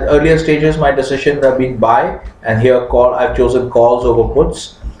decision, at earlier stages, my decisions have been buy, and here call, I've chosen calls over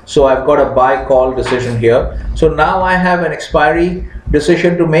puts. So I've got a buy call decision here. So now I have an expiry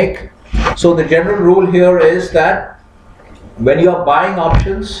decision to make. So the general rule here is that when you are buying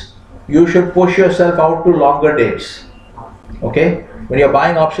options, you should push yourself out to longer dates, okay. When you're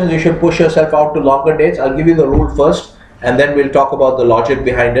buying options, you should push yourself out to longer dates. I'll give you the rule first, and then we'll talk about the logic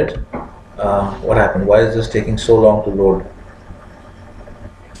behind it. What happened? Why is this taking so long to load?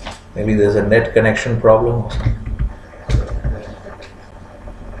 Maybe there's a net connection problem or something.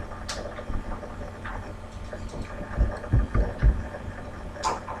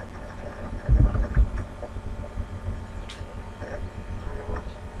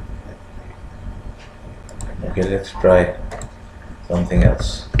 Okay, let's try something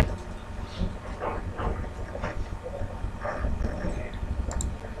else.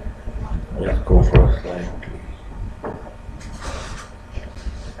 Let's go for a slightly.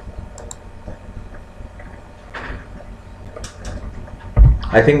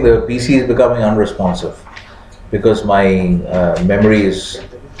 I think the PC is becoming unresponsive because my memory is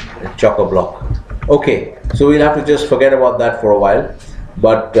chock-a-block. Okay, so we'll have to just forget about that for a while,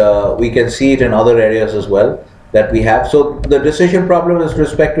 but we can see it in other areas as well that we have. So the decision problem with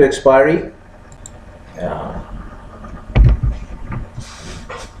respect to expiry.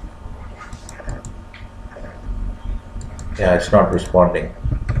 Yeah, it's not responding.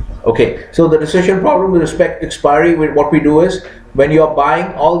 Okay, so the decision problem with respect to expiry, what we do is, when you're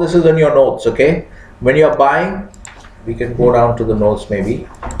buying, all this is in your notes, okay? When you're buying, we can go down to the notes maybe.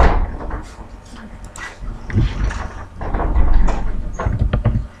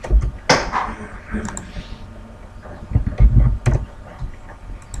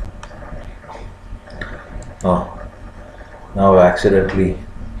 Oh, now I've accidentally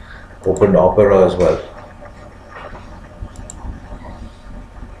opened Opera as well.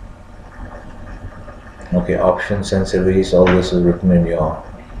 Okay, option sensitivities, all this is written in your,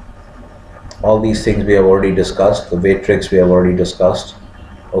 all these things we have already discussed, the matrix we have already discussed.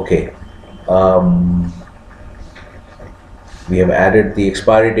 Okay, we have added the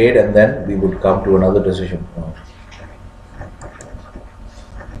expiry date, and then we would come to another decision.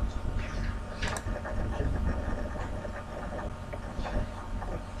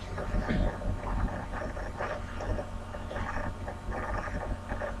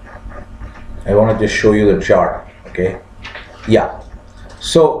 I want to just show you the chart, okay? Yeah.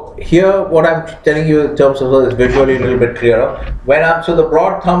 So here, what I'm telling you in terms of this visually a little bit clearer. So the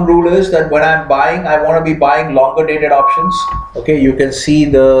broad thumb rule is that when I'm buying, I want to be buying longer dated options. Okay, you can see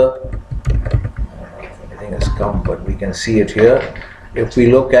the, I don't know if anything has come, but we can see it here. If we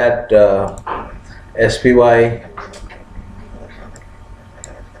look at SPY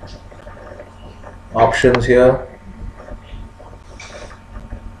options here.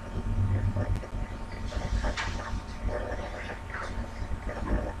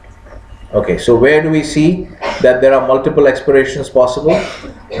 Okay, so where do we see that there are multiple expirations possible?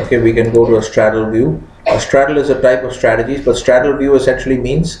 Okay, we can go to a straddle view. A straddle is a type of strategies, but straddle view essentially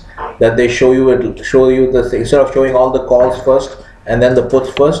means that they show you the thing. Instead of showing all the calls first and then the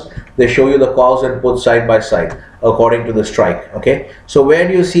puts first, they show you the calls and puts side by side according to the strike. Okay, so where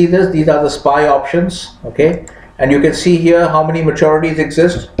do you see this? These are the SPY options. Okay, and you can see here how many maturities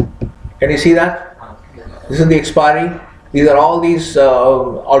exist. Can you see that? This is the expiry. These are all these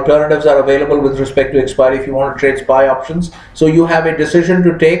alternatives are available with respect to expiry if you want to trade SPY options. So you have a decision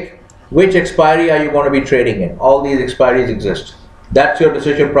to take, which expiry are you going to be trading in. All these expiries exist. That's your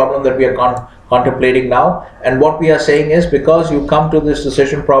decision problem that we are contemplating now. And what we are saying is, because you come to this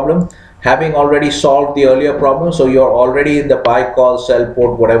decision problem having already solved the earlier problem, so you're already in the buy, call, sell,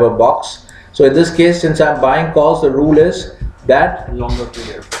 put, whatever box. So in this case, since I'm buying calls, the rule is that longer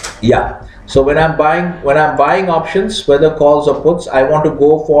period. Yeah. So when I'm buying options, whether calls or puts, I want to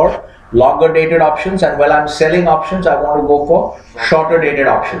go for longer dated options, and when I'm selling options, I want to go for shorter dated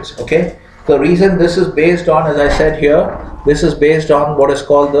options. Okay. The reason this is based on, as I said here, this is based on what is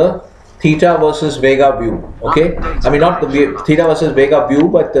called the theta versus vega view. Okay. I mean, not the theta versus vega view,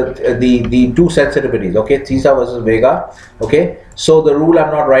 but the two sensitivities. Okay. Theta versus vega. Okay. So the rule,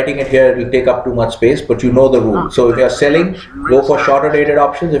 I'm not writing it here, it will take up too much space, but you know the rule. So if you're selling, go for shorter dated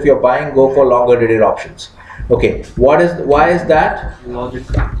options. If you're buying, go for longer dated options. Okay, why is that? Logic.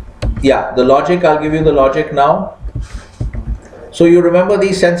 Yeah, the logic, I'll give you the logic now. So you remember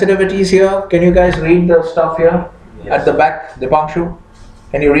these sensitivities here? Can you guys read the stuff here? Yes. At the back, Dipanshu?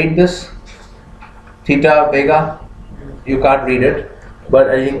 Can you read this? Theta, vega? You can't read it. But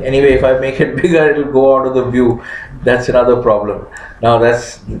I think anyway, if I make it bigger, it will go out of the view. That's another problem. Now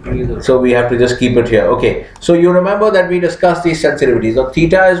so we have to just keep it here. Okay. So you remember that we discussed these sensitivities. So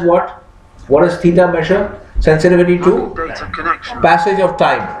theta is what? What does theta measure? Sensitivity to passage of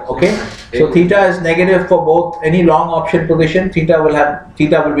time. Okay. So theta is negative for both any long option position. Theta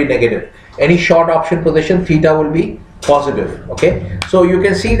will be negative. Any short option position, theta will be positive. Okay. So you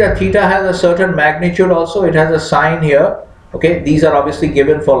can see that theta has a certain magnitude also. It has a sign here. Okay, these are obviously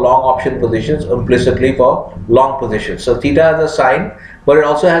given for long option positions, implicitly for long positions. So theta has a sign, but it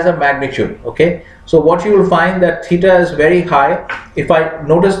also has a magnitude. Okay, so what you will find that theta is very high. If I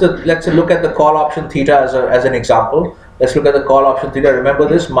notice that, let's look at the call option theta as an example. Let's look at the call option theta. Remember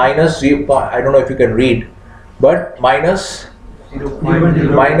this minus 0. I don't know if you can read, but minus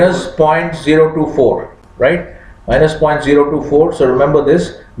 0.024, right? Minus 0.024. So remember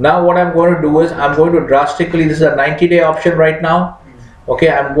this. Now what I'm going to do is I'm going to drastically, this is a 90-day option right now. Okay,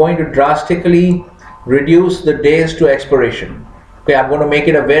 I'm going to drastically reduce the days to expiration. Okay, I'm going to make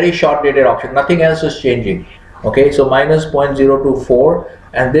it a very short dated option. Nothing else is changing. Okay, so minus 0.024,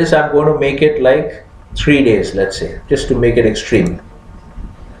 and this I'm going to make it like 3 days, let's say, just to make it extreme.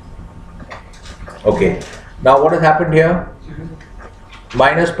 Okay, now what has happened here?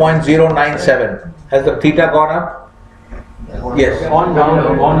 Minus 0.097. Has the theta gone up? Yes. On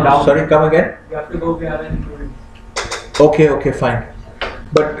down. Sorry, come again? You have to go behind and including. Okay, fine.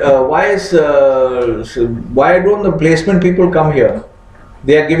 But why don't the placement people come here?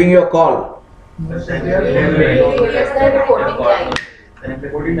 They are giving you a call.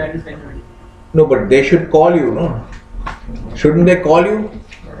 No, but they should call you, no? Shouldn't they call you?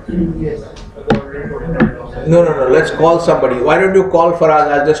 Yes. No. Let's call somebody. Why don't you call Faraz?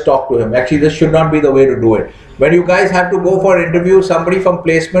 I'll just talk to him. Actually, this should not be the way to do it. When you guys have to go for an interview, somebody from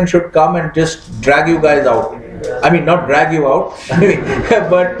placement should come and just drag you guys out. I mean, not drag you out.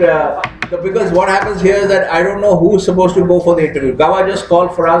 But because what happens here is that I don't know who's supposed to go for the interview. Gawa, just call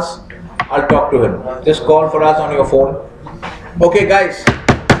Faraz. I'll talk to him. Just call Faraz on your phone. Okay, guys,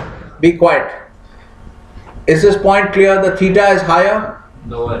 be quiet. Is this point clear? The theta is higher?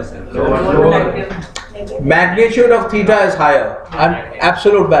 Lower. Magnitude of theta is higher.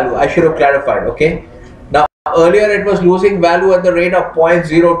 Absolute value. I should have clarified. Okay. Now earlier it was losing value at the rate of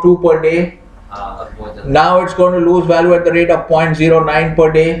 0.02 per day. Now it's going to lose value at the rate of 0.09 per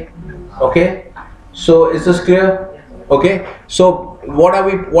day. Okay. So is this clear? Okay. So what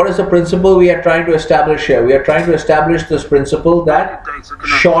is the principle we are trying to establish here? We are trying to establish this principle that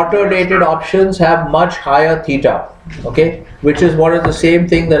shorter dated options have much higher theta. Okay. Which is what is the same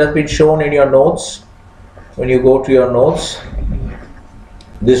thing that has been shown in your notes. When you go to your notes,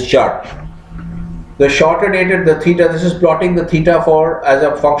 this chart, the shorter dated, the theta, this is plotting the theta as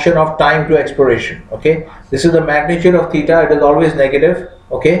a function of time to expiration. Okay, this is the magnitude of theta. It is always negative.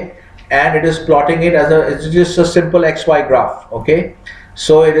 Okay, and it is plotting it it's just a simple XY graph. Okay,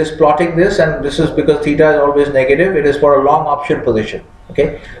 so it is plotting this, and this is because theta is always negative. It is for a long option position.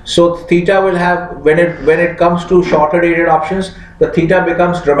 Okay, so theta will have, when it comes to shorter dated options, the theta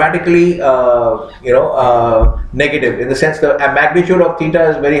becomes dramatically negative, in the sense the magnitude of theta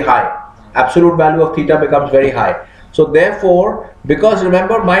is very high. Absolute value of theta becomes very high. So therefore, because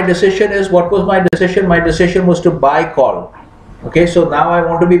remember, my decision is, what was my decision? My decision was to buy call. Okay, so now I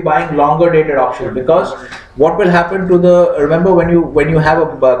want to be buying longer dated options, because what will happen to remember when you have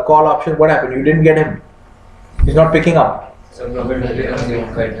a call option, what happened? You didn't get him. He's not picking up. So probability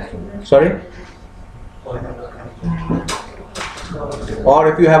consumed by time. Sorry? Or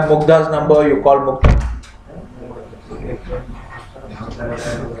if you have Mugdha's number, you call Mugdha.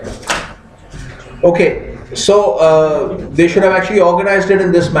 Okay, so they should have actually organized it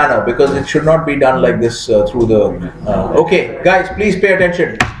in this manner, because it should not be done like this through the... okay, guys, please pay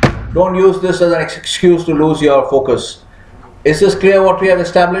attention. Don't use this as an excuse to lose your focus. Is this clear what we have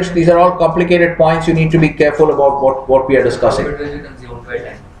established? These are all complicated points. You need to be careful about what we are discussing.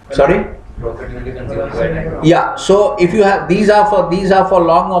 Sorry? Yeah, so if you have, these are for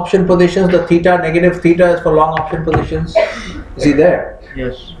long option positions. The theta, negative theta, is for long option positions. Is he there?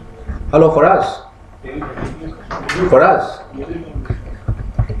 Yes. Hello, Faraz. Faraz.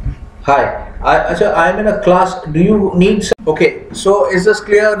 Hi. I'm in a class. Do you need some? Okay, so is this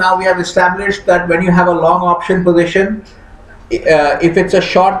clear? Now we have established that when you have a long option position, if it's a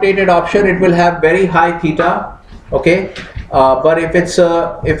short dated option, it will have very high theta. Okay, but if it's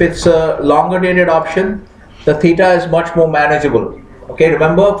a longer dated option, the theta is much more manageable. Okay,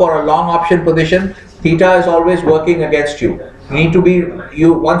 remember, for a long option position, theta is always working against you. You need to be,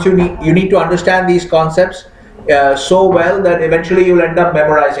 you need to understand these concepts, so well that eventually you'll end up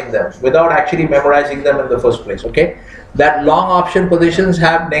memorizing them without actually memorizing them in the first place. Okay, that long option positions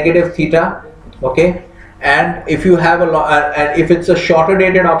have negative theta. Okay, and if you have and if it's a shorter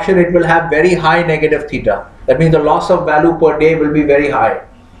dated option, it will have very high negative theta. That means the loss of value per day will be very high.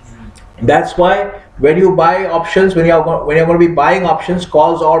 That's why when you buy options, when you're going to be buying options,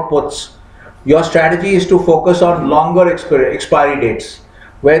 calls or puts, your strategy is to focus on longer expiry dates,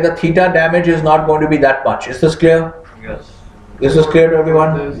 where the theta damage is not going to be that much. Is this clear? Yes. This is clear to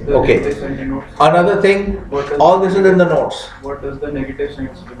everyone? Okay. Another thing, all this is in the notes. What does the negative sign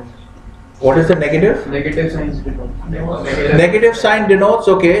denote? What is the negative? Negative signs denote. Negative sign denotes,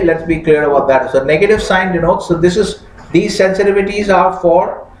 okay, let's be clear about that. So negative sign denotes, so these sensitivities are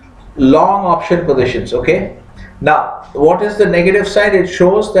for long option positions, okay? Now, what is the negative sign? It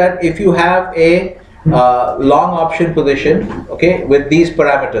shows that if you have a long option position, okay, with these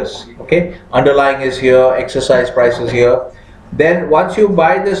parameters, okay, underlying is here, exercise price is here, then once you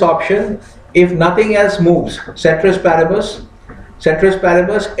buy this option, if nothing else moves, ceteris paribus,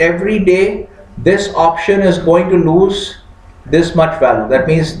 every day this option is going to lose this much value. That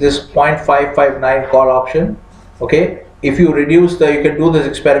means this 0.559 call option, okay, if you reduce you can do this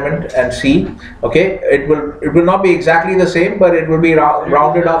experiment and see, okay, it will not be exactly the same, but it will be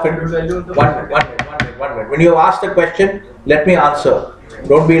rounded off in one minute. When you ask the question, let me answer.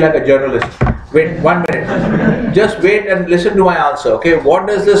 Don't be like a journalist. Wait 1 minute. Just wait and listen to my answer. Okay, what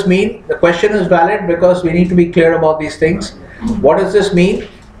does this mean? The question is valid because we need to be clear about these things. What does this mean?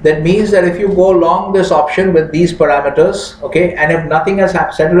 That means that if you go long this option with these parameters, okay, and if nothing else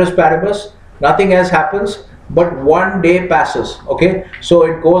happens, ceteris paribus, nothing else happens, but 1 day passes, okay, so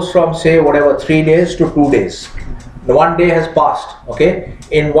it goes from, say, whatever, 3 days to 2 days. The 1 day has passed, okay.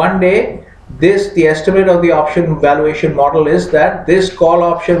 In 1 day, the estimate of the option valuation model is that this call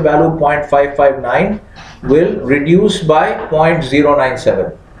option value 0.559 will reduce by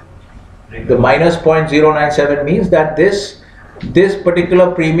 0.097. The minus 0.097 means that this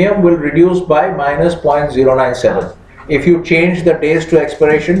particular premium will reduce by minus 0.097 if you change the days to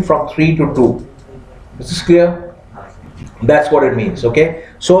expiration from 3 to 2. Is this clear? That's what it means, okay?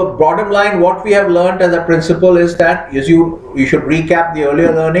 So bottom line, what we have learned as a principle is that you should recap the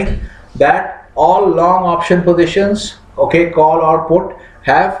earlier learning, that all long option positions, okay, call or put,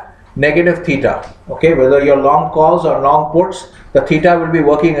 have negative theta, okay? Whether you're long calls or long puts, the theta will be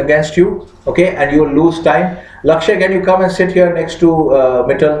working against you, okay, and you will lose time. Lakshay, can you come and sit here next to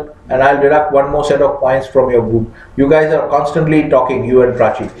Mittal, and I'll deduct one more set of points from your group. You guys are constantly talking, you and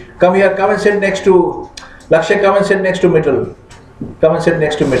Prachi. Come here, come and sit next to Lakshay, come and sit next to Mittal. Come and sit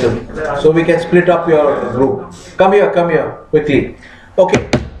next to Mittal, so we can split up your group. Come here, quickly. Okay,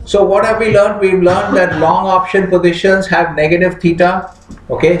 so what have we learned? We've learned that long option positions have negative theta.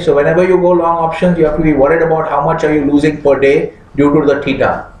 Okay, so whenever you go long options, you have to be worried about how much are you losing per day due to the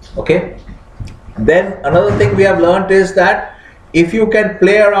theta. Okay. Then another thing we have learned is that if you can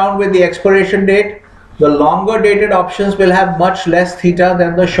play around with the expiration date, the longer dated options will have much less theta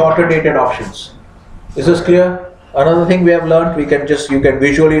than the shorter dated options. Is this clear? Another thing we have learned, you can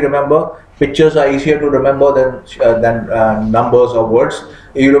visually remember. Pictures are easier to remember than numbers or words.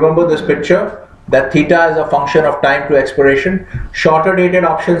 You remember this picture, that theta is a function of time to expiration. Shorter dated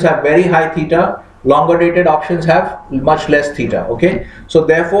options have very high theta. Longer dated options have much less theta, okay? So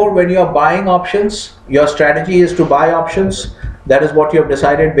therefore, when you are buying options, your strategy is to buy options. That is what you have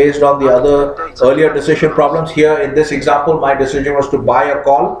decided based on the other earlier decision problems. Here in this example, my decision was to buy a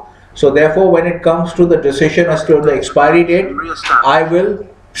call. So therefore, when it comes to the decision as to the expiry date, I will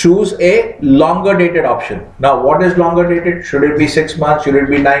choose a longer dated option. Now, what is longer dated? Should it be 6 months? Should it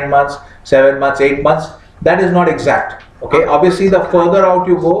be 9 months, 7 months, 8 months? That is not exact, okay? Obviously, the further out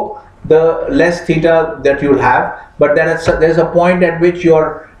you go, the less theta that you'll have, but there's a point at which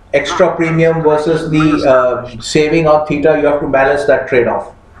your extra premium versus the saving on theta, you have to balance that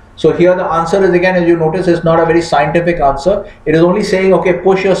trade-off. So here the answer is, again, as you notice, is not a very scientific answer. It is only saying, okay,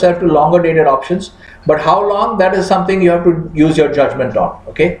 push yourself to longer dated options, but how long, that is something you have to use your judgment on,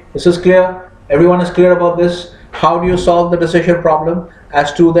 okay? This is clear? Everyone is clear about this? How do you solve the decision problem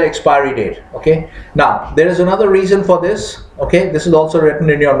as to the expiry date, okay? Now, there is another reason for this, okay? This is also written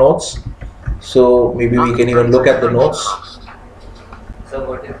in your notes. So maybe we can even look at the notes. So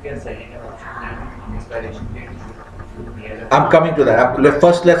what if we are selling an option and expiration date should be nearer? I'm coming to that.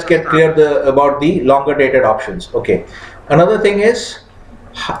 First, let's get clear about the longer dated options, okay? Another thing is,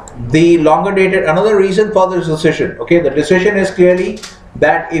 the longer dated, another reason for this decision, okay? The decision is clearly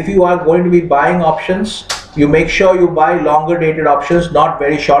that if you are going to be buying options, you make sure you buy longer dated options, not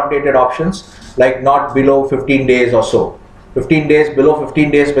very short dated options, like not below 15 days or so. 15 days, below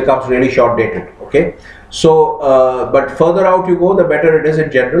 15 days becomes really short dated, okay? So, but further out you go, the better it is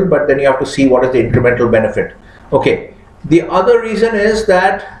in general, but then you have to see what is the incremental benefit. Okay. The other reason is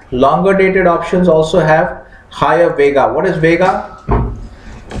that longer dated options also have higher vega. What is vega?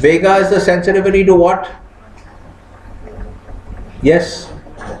 Vega is the sensitivity to what? Yes?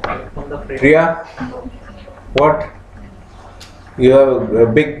 Priya? What? You have a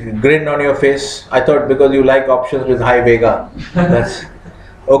big grin on your face. I thought because you like options with high vega. That's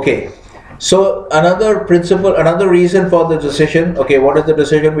okay. So another principle, another reason for the decision. Okay, what is the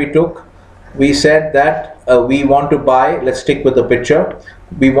decision we took? We said that we want to buy, let's stick with the picture.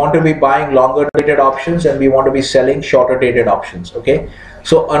 We want to be buying longer dated options and we want to be selling shorter dated options. Okay.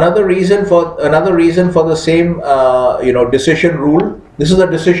 So another reason for the same decision rule. This is a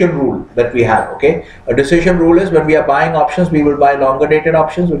decision rule that we have. Okay. A decision rule is when we are buying options, we will buy longer dated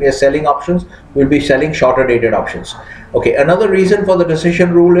options. When we are selling options, we'll be selling shorter dated options. Okay. Another reason for the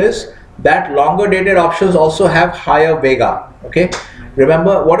decision rule is that longer dated options also have higher vega. Okay.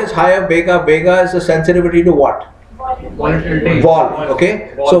 Remember, what is higher vega? Vega is the sensitivity to what? Vol.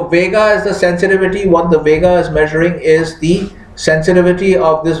 Okay. So vega is the sensitivity. What the vega is measuring is the sensitivity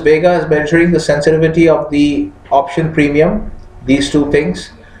of this. Vega is measuring the sensitivity of the option premium, these two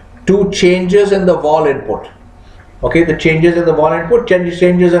things, to changes in the vol input. Okay, the changes in the vol input, changes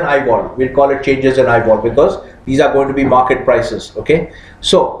in I vol. We'll call it changes in I vol because these are going to be market prices. Okay,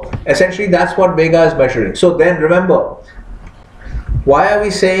 so essentially that's what vega is measuring. So then remember, why are we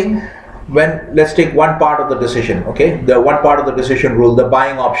saying, when let's take one part of the decision, okay, the one part of the decision rule, the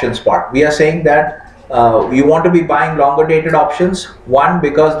buying options part. We are saying that you want to be buying longer dated options, one,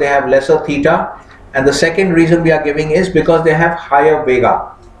 because they have lesser theta, and the second reason we are giving is because they have higher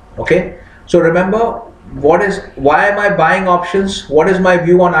vega. Okay, so remember, why am I buying options? What is my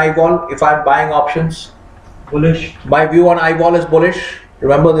view on I vol if I'm buying options? Bullish. My view on I vol is bullish.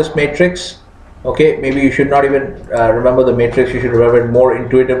 Remember this matrix. Okay, maybe you should not even remember the matrix, you should remember it more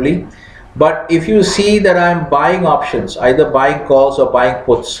intuitively. But if you see that I'm buying options, either buying calls or buying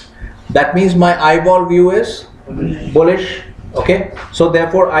puts, that means my I vol view is bullish. Okay, so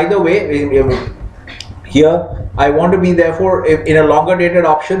therefore either way, here I want to be, therefore if in a longer dated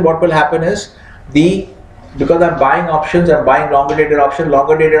option, what will happen is, because I'm buying options, I'm buying longer dated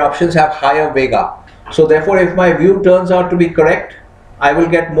options have higher vega. So therefore if my view turns out to be correct, I will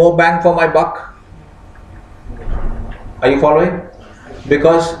get more bang for my buck. Are you following?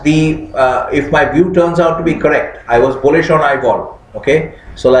 Because if my view turns out to be correct, I was bullish on I vol. Okay,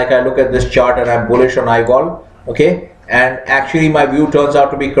 so like I look at this chart and I'm bullish on I vol. Okay, and actually my view turns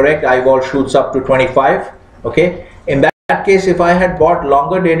out to be correct, I vol shoots up to 25. Okay, in that case, if I had bought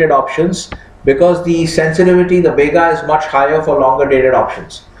longer dated options, because the sensitivity, the vega is much higher for longer dated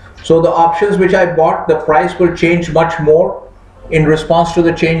options, so the options which I bought, the price will change much more in response to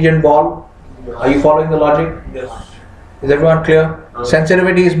the change in vol. Are you following the logic? Yes. Is everyone clear?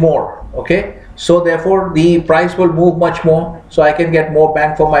 Sensitivity is more. Okay, so therefore the price will move much more, so I can get more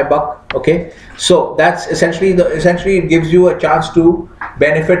bang for my buck. Okay, so that's essentially it gives you a chance to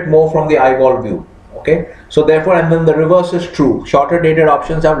benefit more from the I vol view. Okay, so therefore, and then the reverse is true. Shorter dated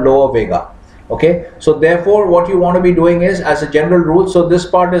options have lower vega. Okay, so therefore what you want to be doing is, as a general rule, so this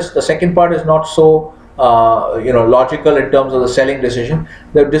part is, the second part is not so logical in terms of the selling decision.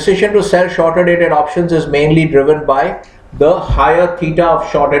 The decision to sell shorter dated options is mainly driven by the higher theta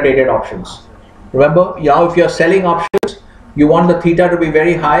of shorter dated options. Remember, now if you're selling options, you want the theta to be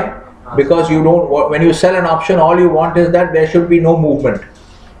very high, because you don't, when you sell an option, all you want is that there should be no movement.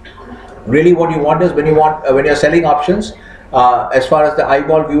 Really what you want is, when you're selling options, as far as the I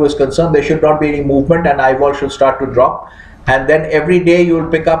vol view is concerned, there should not be any movement and I vol should start to drop, and then every day you will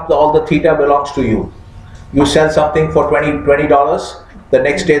pick up all the theta belongs to you. You sell something for $20, the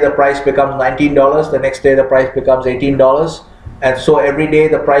next day the price becomes $19, the next day the price becomes $18, and so every day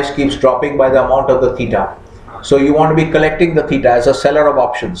the price keeps dropping by the amount of the theta. So you want to be collecting the theta as a seller of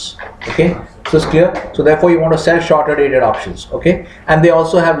options. Okay, so it's clear. So therefore you want to sell shorter dated options. Okay, and they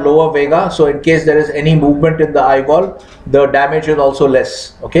also have lower vega, so in case there is any movement in the I vol, the damage is also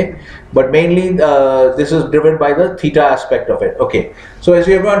less. Okay, but mainly this is driven by the theta aspect of it. Okay, so is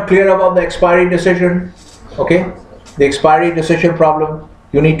everyone clear about the expiry decision? Okay, the expiry decision problem,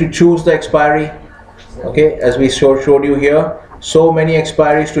 you need to choose the expiry. Okay, as we showed you here, so many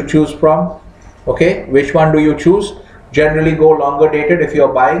expiries to choose from. Okay, which one do you choose? Generally go longer dated if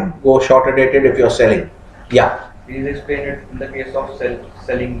you're buying, go shorter dated if you're selling. Yeah. Please explain it in the case of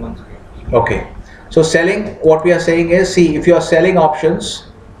selling once. Okay, so selling, what we are saying is, see, if you are selling options,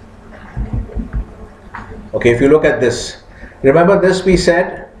 okay, if you look at this, remember this, we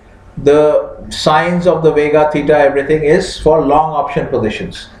said the signs of the vega, theta, everything is for long option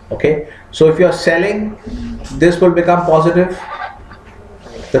positions. Okay, So if you're selling, this will become positive.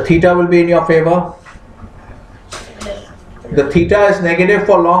 The theta will be in your favor. The theta is negative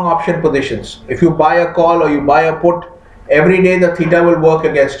for long option positions. If you buy a call or you buy a put, every day the theta will work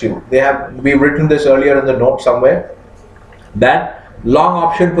against you. We've written this earlier in the note somewhere, that long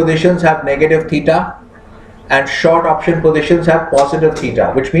option positions have negative theta and short option positions have positive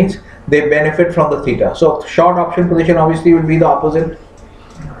theta, which means they benefit from the theta. So short option position obviously will be the opposite.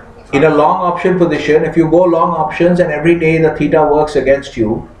 In a long option position, if you go long options and every day the theta works against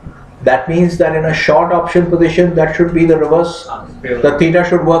you, that means that in a short option position, that should be the reverse. The theta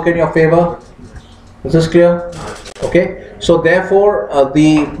should work in your favor. Is this clear? Okay. So therefore,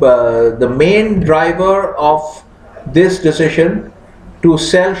 the main driver of this decision to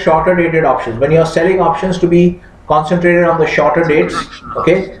sell shorter dated options, when you are selling options to be concentrated on the shorter dates,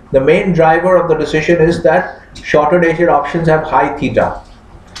 okay, the main driver of the decision is that shorter dated options have high theta.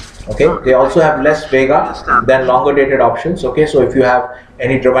 Okay, they also have less vega than longer dated options. Okay, so if you have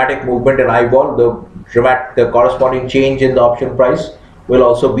any dramatic movement in eyeball, the corresponding change in the option price will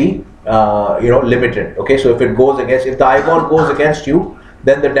also be limited. Okay, so if the eyeball goes against you,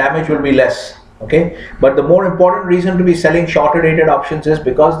 then the damage will be less. Okay, but the more important reason to be selling shorter dated options is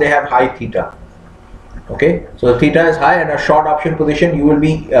because they have high theta. Okay, so the theta is high, and a short option position you will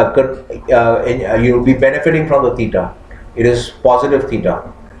be benefiting from the theta. It is positive theta.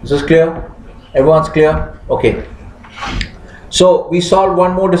 Is this clear? Everyone's clear? Okay. So we solved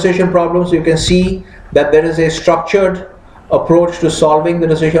one more decision problem. So you can see that there is a structured approach to solving the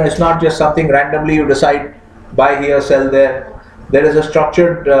decision. It's not just something randomly you decide buy here, sell there. There is a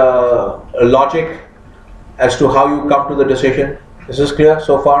structured logic as to how you come to the decision. Is this clear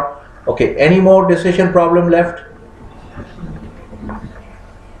so far? Okay. Any more decision problem left?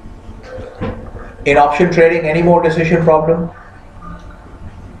 In option trading, any more decision problem?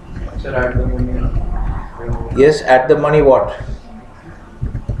 Sir, at the money. Yes, at the money what?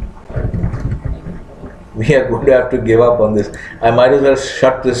 We are going to have to give up on this. I might as well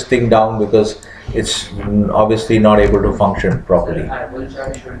shut this thing down because it's obviously not able to function properly. Eyeball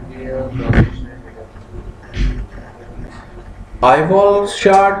chart should be a cross-sectional data. Eyeball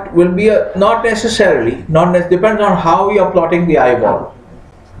chart will be not necessarily. Depends on how you are plotting the eyeball.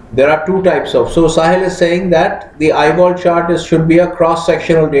 There are two types of. So Sahil is saying that the eyeball chart should be a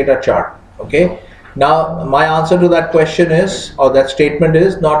cross-sectional data chart. Okay. Now my answer to that question is, or that statement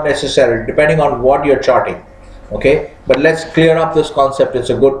is, not necessarily, depending on what you're charting. Okay. But let's clear up this concept. It's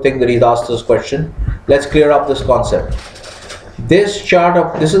a good thing that he's asked this question. Let's clear up this concept. This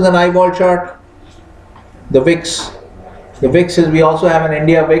is an eyeball chart. The VIX. The VIX is, we also have an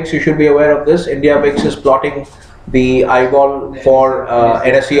India VIX. You should be aware of this. India VIX is plotting the eyeball for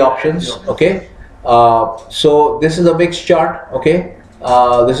NSE options. Okay, so this is a VIX chart. Okay,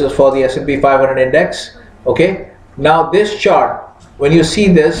 this is for the S&P 500 index. Okay, now this chart, when you see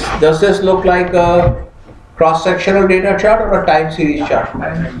this, does this look like a cross-sectional data chart or a time series chart?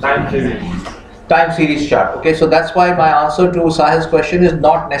 Time series chart. Okay, so that's why my answer to Sahil's question is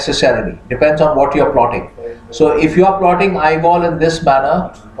not necessarily. Depends on what you're plotting. So if you are plotting eyeball in this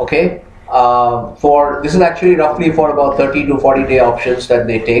manner, okay, this is actually roughly for about 30 to 40 day options that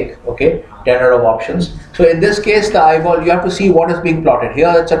they take, okay, tenor of options. So in this case, the eyeball, you have to see what is being plotted.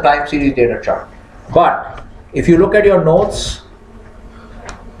 Here it's a time series data chart. But if you look at your notes,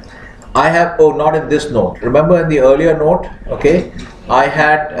 I have, not in this note. Remember in the earlier note, okay, I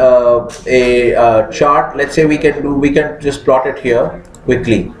had a chart. Let's say we can just plot it here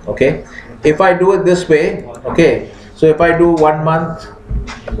quickly, okay. If I do it this way, okay, so if I do 1 month,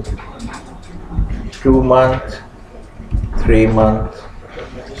 2 month, 3 month,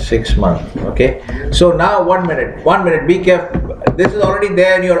 6 month. Okay, so now 1 minute, be careful. This is already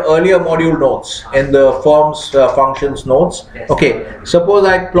there in your earlier module notes, in the firm's functions notes. Okay, suppose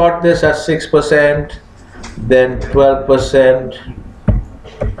I plot this as 6%, then 12%,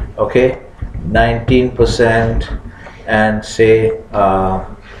 okay, 19%, and say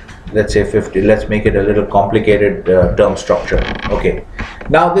let's say 50. Let's make it a little complicated term structure. Okay,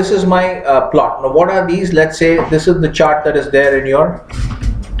 now this is my plot. Now what are these? Let's say this is the chart that is there in your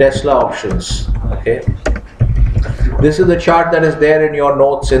Tesla options. Okay, this is the chart that is there in your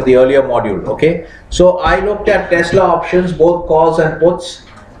notes in the earlier module. Okay, so I looked at Tesla options, both calls and puts,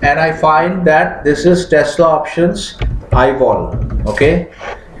 and I find that this is Tesla options eyeball. Okay,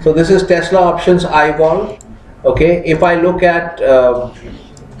 so this is Tesla options eyeball. Okay, if I look at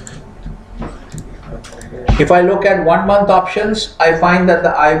 1 month options, I find that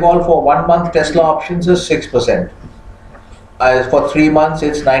the eyeball for 1 month Tesla options is 6%. As for 3 months,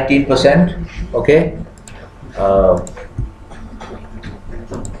 it's 19%. Okay.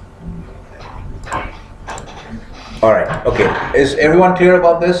 All right, okay. Is everyone clear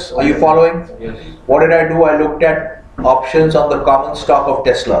about this? Are you following? Yes. What did I do? I looked at options on the common stock of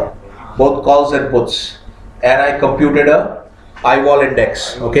Tesla, both calls and puts, and I computed a IVOL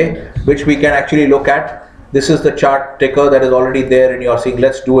index, okay, which we can actually look at. This is the chart ticker that is already there and you are seeing.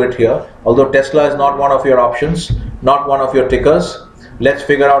 Let's do it here. Although Tesla is not one of your options, not one of your tickers, let's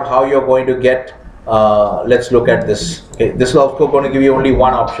figure out how you're going to get, let's look at this. Okay, this is also going to give you only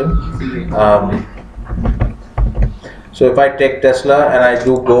one option. So if I take Tesla and I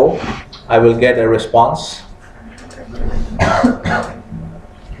do go, I will get a response.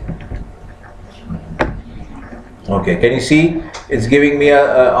 Okay, can you see it's giving me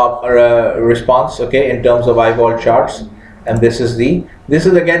a response, okay, in terms of IVOL charts, and this is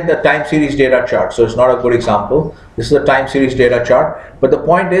again the time series data chart, so it's not a good example. This is a time series data chart, but the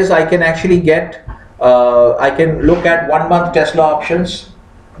point is I can actually get I can look at 1 month Tesla options,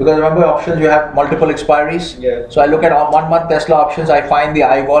 because remember options you have multiple expiries. Yeah. So I look at 1 month Tesla options, I find the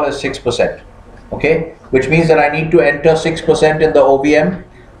IVOL is 6%, okay, which means that I need to enter 6% in the OVM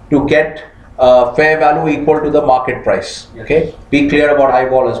to get fair value equal to the market price. Okay, be clear about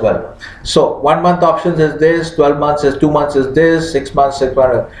IVOL as well. So 1 month options is this, 12 months is 2 months is this, 6 months 6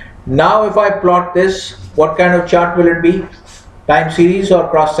 months. Now if I plot this, what kind of chart will it be? Time series or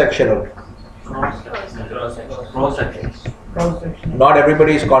cross sectional? Cross section. Not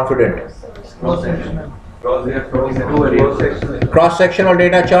everybody is confident. Cross section. Cross sectional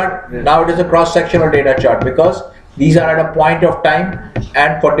data chart. Now it is a cross sectional data chart because these are at a point of time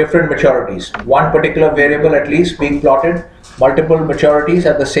and for different maturities. One particular variable at least being plotted, multiple maturities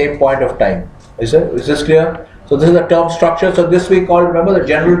at the same point of time. Is this clear? So this is the term structure. So this we call, remember the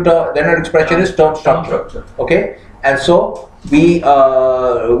general expression is term structure. Okay, and so we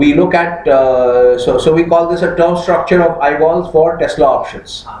look at so we call this a term structure of IVOLs for Tesla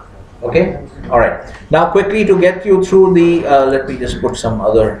options. Okay, all right. Now quickly to get you through the let me just put some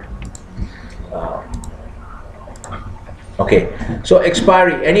other. Okay, so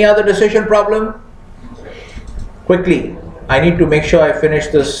expiry. Any other decision problem? Quickly, I need to make sure I finish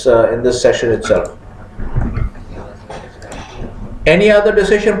this in this session itself. Any other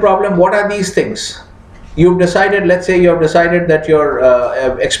decision problem? What are these things? You've decided, let's say you have decided that your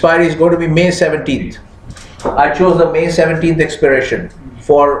expiry is going to be May 17th. I chose the May 17th expiration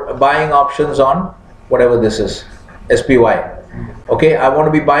for buying options on whatever this is, SPY. Okay, I want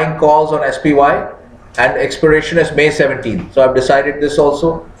to be buying calls on SPY and expiration is May 17th. So I've decided this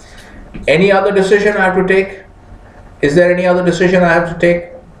also. Any other decision I have to take? Is there any other decision I have to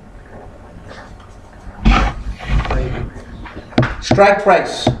take? Strike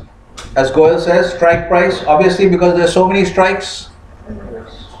price. As Goel says, strike price. Obviously, because there's so many strikes,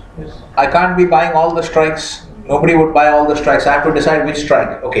 I can't be buying all the strikes. Nobody would buy all the strikes. I have to decide which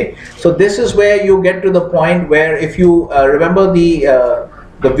strike. Okay. So this is where you get to the point where if you remember the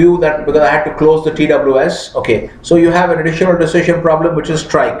view that because I had to close the TWS. Okay. So you have an additional decision problem which is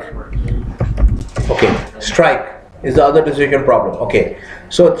strike. Okay. Strike is the other decision problem. Okay.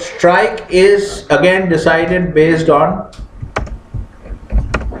 So strike is again decided based on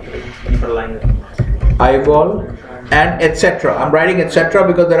IVOL and etc. I'm writing etc.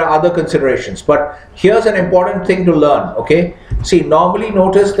 because there are other considerations, but here's an important thing to learn. Okay, see, normally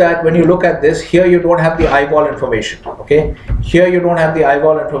notice that when you look at this, here you don't have the IVOL information. Okay, here you don't have the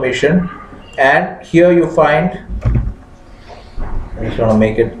IVOL information, and here you find, I just want to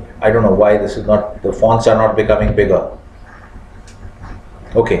make it, I don't know why this is not, the fonts are not becoming bigger.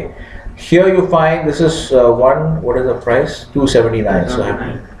 Okay, here you find this is what is the price? 279. So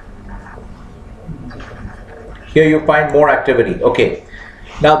here you find more activity. Okay,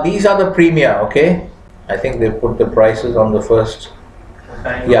 now these are the premia. Okay, I think they put the prices on the first.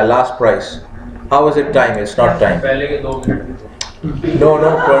 Yeah, last price. How is it time? It's not time. No,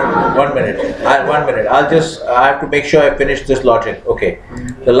 1 minute. 1 minute. I have to make sure I finish this logic. Okay,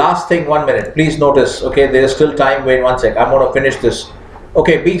 the last thing, 1 minute. Please notice. Okay, there is still time. Wait 1 sec. I'm going to finish this.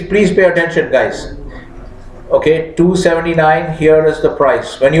 Okay, please pay attention, guys. Okay, 279. Here is the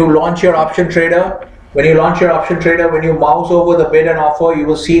price. When you launch your option trader. When you mouse over the bid and offer, you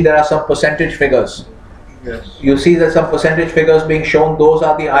will see there are some percentage figures. Yes. You see that some percentage figures being shown, those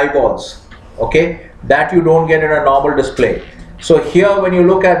are the IVOLs. Okay, that you don't get in a normal display. So here when you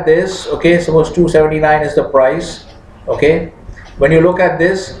look at this, okay, suppose 279 is the price. Okay, when you look at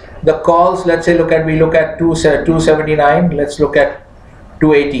this, the calls, let's say we look at 279, let's look at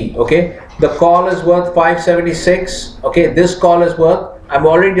 280. Okay, the call is worth 576. Okay, this call is worth, I'm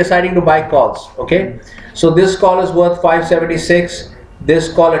already deciding to buy calls. Okay, so this call is worth 576.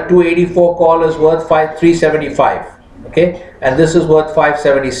 This call, a 284 call, is worth 375. Okay, and this is worth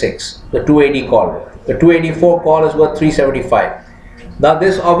 576. The 280 call. The 284 call is worth 375. Now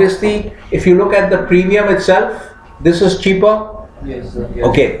this obviously, if you look at the premium itself, this is cheaper. Yes, sir. Yes.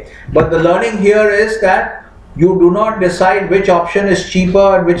 Okay, but the learning here is that you do not decide which option is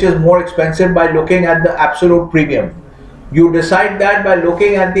cheaper and which is more expensive by looking at the absolute premium. You decide that by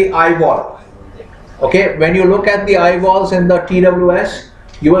looking at the eyeball. Okay, when you look at the eyeballs in the TWS,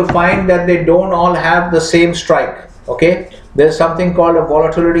 you will find that they don't all have the same strike. Okay, there's something called a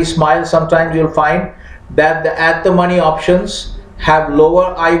volatility smile. Sometimes you'll find that the at the money options have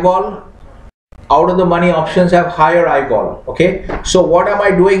lower eyeball, out of the money options have higher eyeball. Okay, so what am I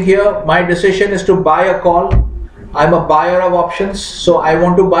doing here? My decision is to buy a call. I'm a buyer of options, so I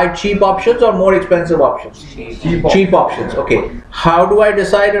want to buy cheap options or more expensive options? Cheap options. Okay, how do I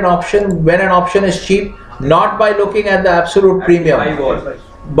decide an option when an option is cheap? Not by looking at the absolute premium,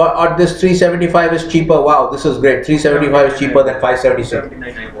 but or this 375 is cheaper. Wow, this is great. 375 is cheaper than 576.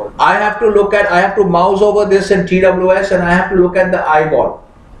 I have to mouse over this in TWS and I have to look at the eyeball.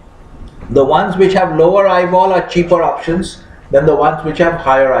 The ones which have lower eyeball are cheaper options than the ones which have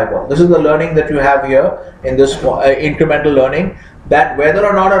higher eyeball. This is the learning that you have here in this incremental learning, that whether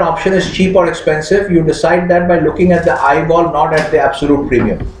or not an option is cheap or expensive, you decide that by looking at the eyeball, not at the absolute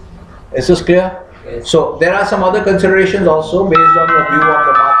premium. Is this clear? Yes. So there are some other considerations also based on your view of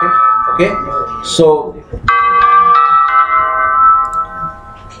the market. Okay, so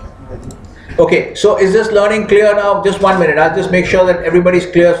okay, so is this learning clear now? Just 1 minute. I'll just make sure that everybody's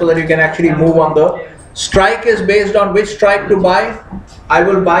clear so that you can actually move on. The strike is based on which strike to buy. I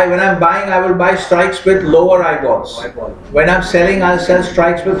will buy, when I'm buying, I will buy strikes with lower eyeballs. When I'm selling, I'll sell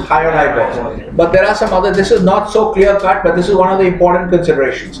strikes with higher eyeballs. But there are some other, this is not so clear cut, but this is one of the important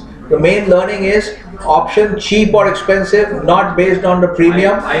considerations. The main learning is option cheap or expensive, not based on the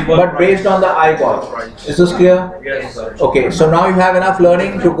premium, but based on the eyeball. Is this clear? Yes, sir. Okay, so now you have enough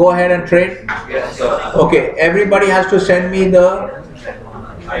learning to go ahead and trade. Yes, sir. Okay, everybody has to send me the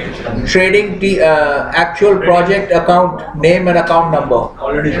trading actual project account name and account number.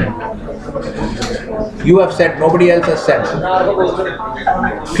 Already sent. You have sent, nobody else has sent.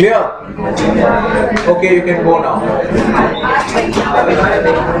 Clear? Okay, you can go now.